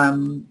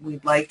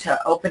we'd like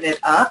to open it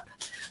up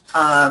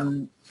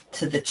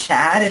to the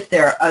chat if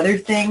there are other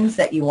things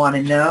that you want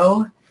to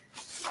know.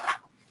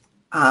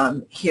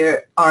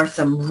 Here are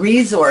some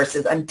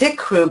resources, and Dick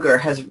Kruger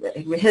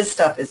his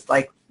stuff is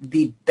like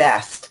the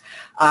best.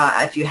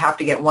 If you have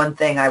to get one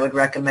thing, I would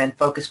recommend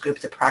Focus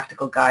Groups, A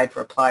Practical Guide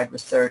for Applied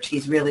Research.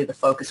 He's really the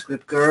focus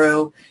group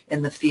guru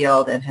in the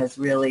field and has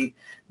really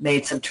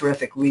made some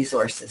terrific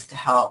resources to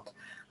help.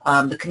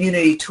 The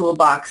Community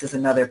Toolbox is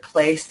another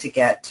place to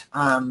get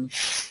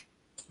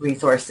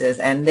resources,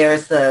 and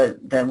there's the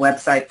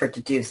website for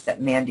Deduce that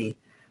Mandy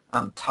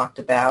talked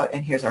about,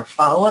 and here's our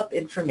follow-up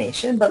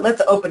information. But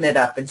let's open it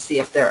up and see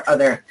if there are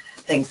other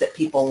things that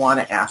people want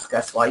to ask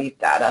us while you've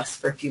got us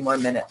for a few more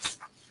minutes.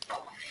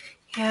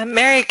 Yeah,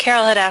 Mary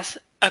Carroll had asked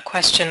a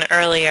question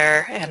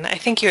earlier, and I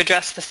think you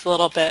addressed this a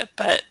little bit,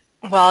 but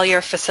while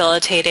you're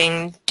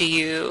facilitating, do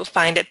you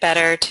find it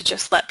better to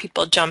just let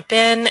people jump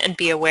in and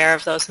be aware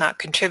of those not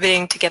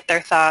contributing to get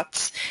their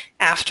thoughts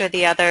after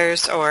the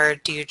others, or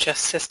do you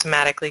just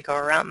systematically go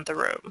around the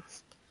room?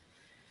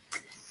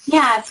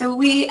 Yeah, so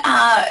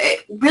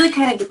it really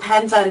kind of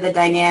depends on the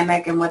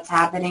dynamic and what's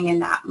happening in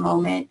that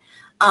moment.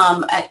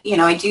 You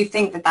know, I do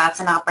think that that's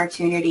an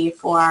opportunity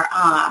for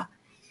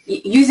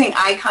using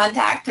eye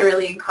contact to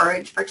really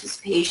encourage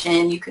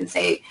participation. You can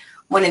say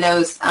one of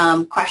those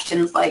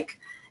questions like,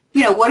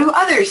 you know, what do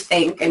others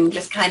think? And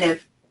just kind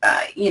of,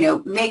 you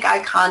know, make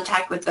eye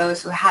contact with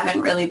those who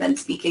haven't really been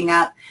speaking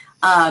up.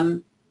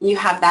 You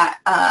have that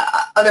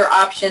other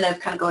option of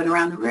kind of going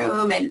around the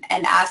room and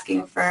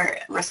asking for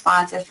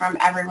responses from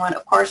everyone.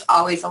 Of course,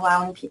 always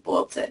allowing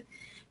people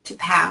to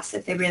pass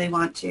if they really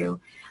want to.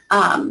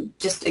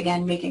 Just,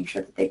 again, making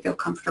sure that they feel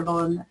comfortable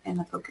in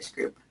the focus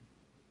group.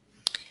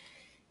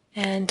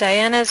 And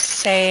Diana's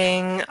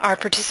saying our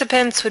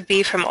participants would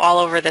be from all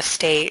over the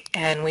state,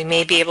 and we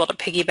may be able to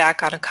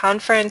piggyback on a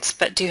conference,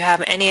 but do you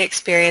have any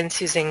experience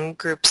using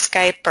group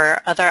Skype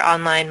or other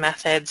online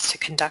methods to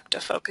conduct a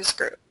focus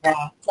group?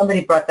 Yeah,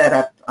 somebody brought that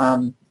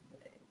up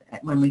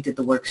when we did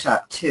the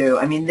workshop too.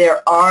 I mean,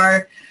 there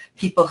are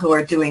people who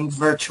are doing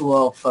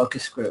virtual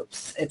focus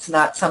groups. It's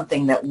not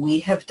something that we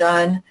have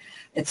done.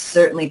 It's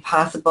certainly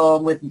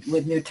possible with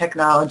new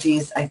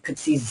technologies. I could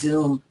see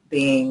Zoom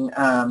being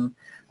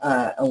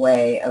a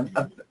way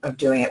of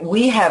doing it.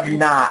 We have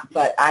not,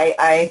 but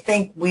I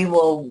think we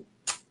will.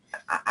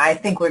 I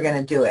think we're going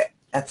to do it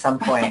at some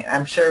point.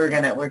 I'm sure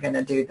we're going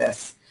to do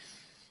this.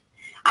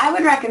 I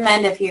would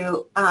recommend if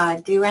you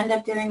do end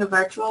up doing a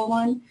virtual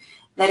one,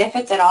 that if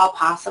it's at all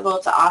possible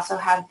to also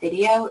have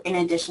video in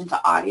addition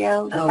to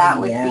audio, that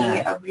would be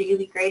a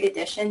really great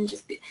addition.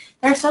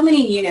 There are so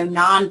many,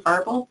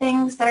 nonverbal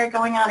things that are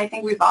going on. I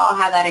think we've all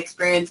had that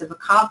experience of a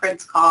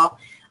conference call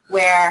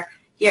where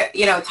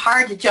it's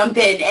hard to jump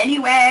in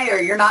anyway, or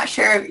you're not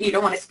sure, you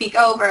don't want to speak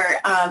over.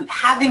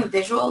 Having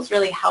visuals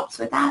really helps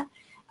with that,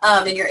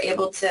 and you're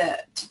able to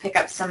pick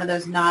up some of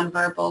those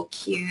nonverbal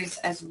cues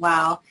as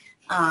well.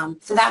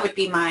 So that would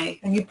be my...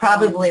 And you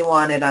probably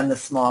want it on the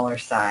smaller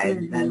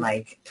side than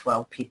like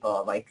 12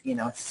 people, like,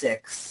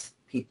 6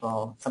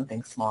 people,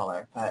 something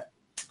smaller. But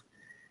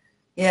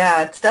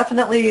yeah, it's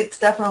definitely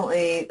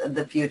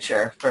the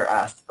future for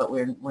us, but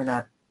we're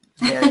not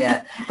there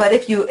yet. But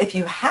if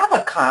you have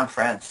a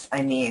conference,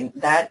 I mean,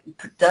 that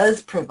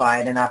does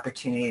provide an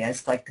opportunity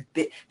as like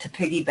to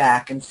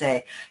piggyback and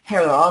say, hey,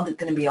 there are all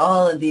going to be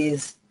all of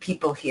these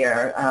people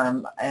here,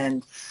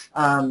 and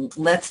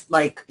let's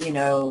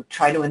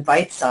try to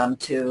invite some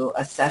to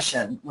a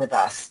session with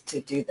us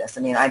to do this.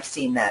 I mean, I've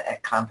seen that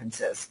at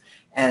conferences,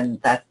 and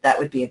that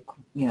would be a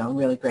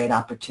really great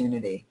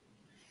opportunity.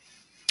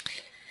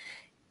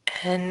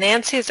 And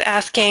Nancy's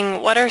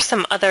asking, what are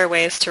some other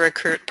ways to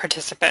recruit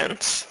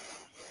participants?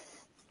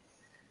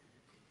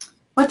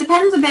 Well, it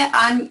depends a bit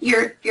on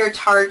your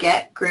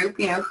target group,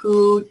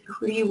 who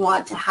do you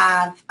want to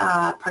have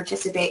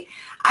participate.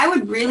 I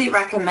would really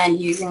recommend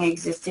using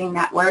existing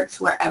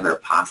networks wherever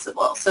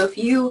possible. So if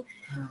you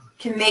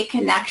can make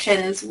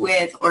connections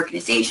with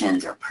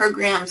organizations or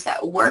programs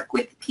that work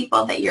with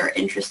people that you're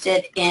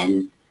interested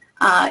in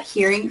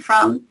hearing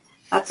from,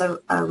 that's a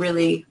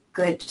really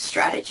good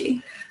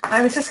strategy.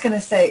 I was just going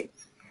to say,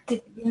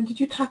 did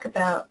you talk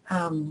about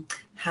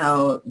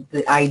how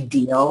the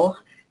ideal,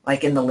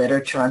 like in the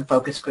literature on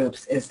focus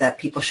groups, is that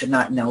people should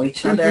not know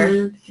each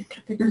other?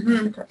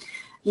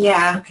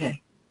 Yeah.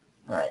 Okay.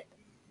 All right.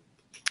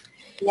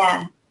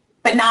 Yeah,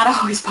 but not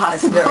always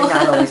possible. It's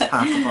not always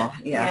possible.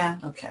 Yeah.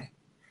 Okay.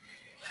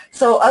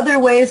 So other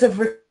ways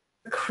of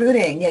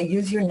recruiting,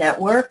 use your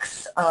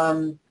networks.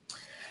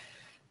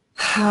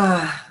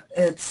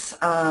 It's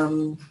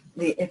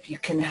if you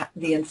can,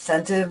 the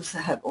incentives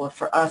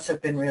for us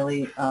have been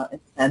really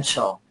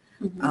essential.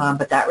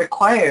 But that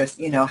requires,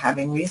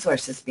 having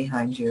resources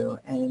behind you.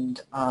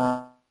 And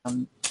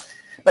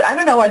but I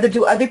don't know,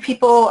 do other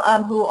people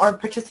who are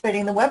participating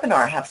in the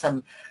webinar have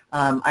some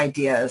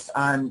ideas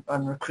on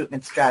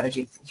recruitment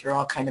strategies, since you're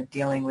all kind of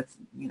dealing with,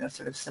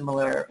 sort of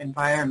similar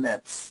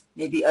environments?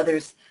 Maybe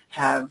others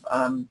have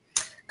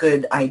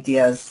good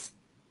ideas.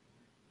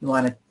 You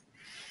want to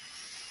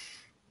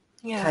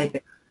type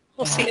it?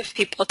 We'll see if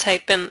people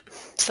type in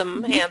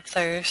some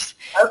answers.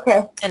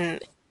 Okay.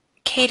 And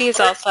Katie's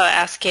also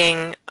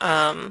asking,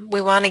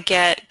 we want to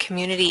get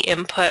community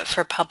input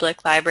for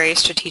public library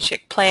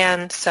strategic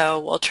plan, so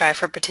we'll try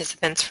for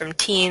participants from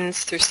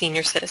teens through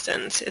senior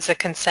citizens. Is a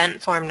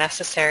consent form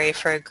necessary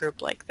for a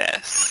group like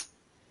this?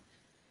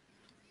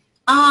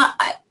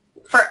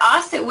 For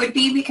us, it would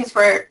be, because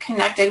we're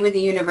connected with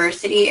the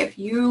university. If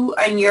you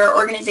and your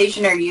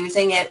organization are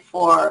using it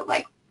for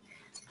like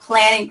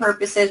planning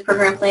purposes,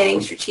 program planning,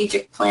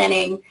 strategic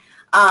planning,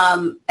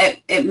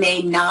 it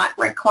may not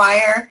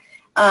require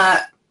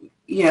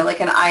like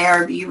an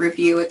IRB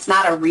review. It's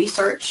not a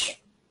research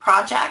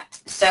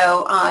project,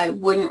 so it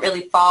wouldn't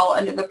really fall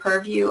under the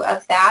purview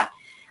of that.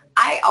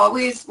 I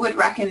always would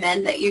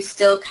recommend that you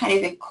still kind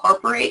of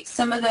incorporate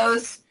some of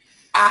those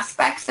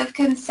aspects of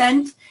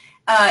consent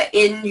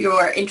in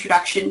your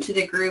introduction to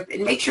the group,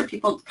 and make sure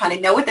people kind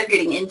of know what they're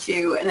getting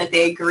into and that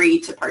they agree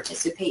to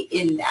participate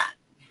in that.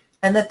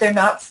 And that they're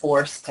not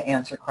forced to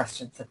answer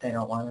questions that they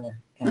don't want to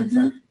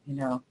answer,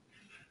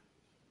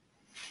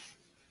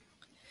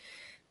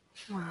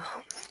 Wow.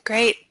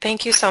 Great.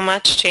 Thank you so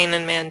much, Jane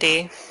and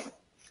Mandy.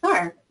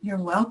 Sure. You're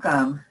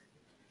welcome.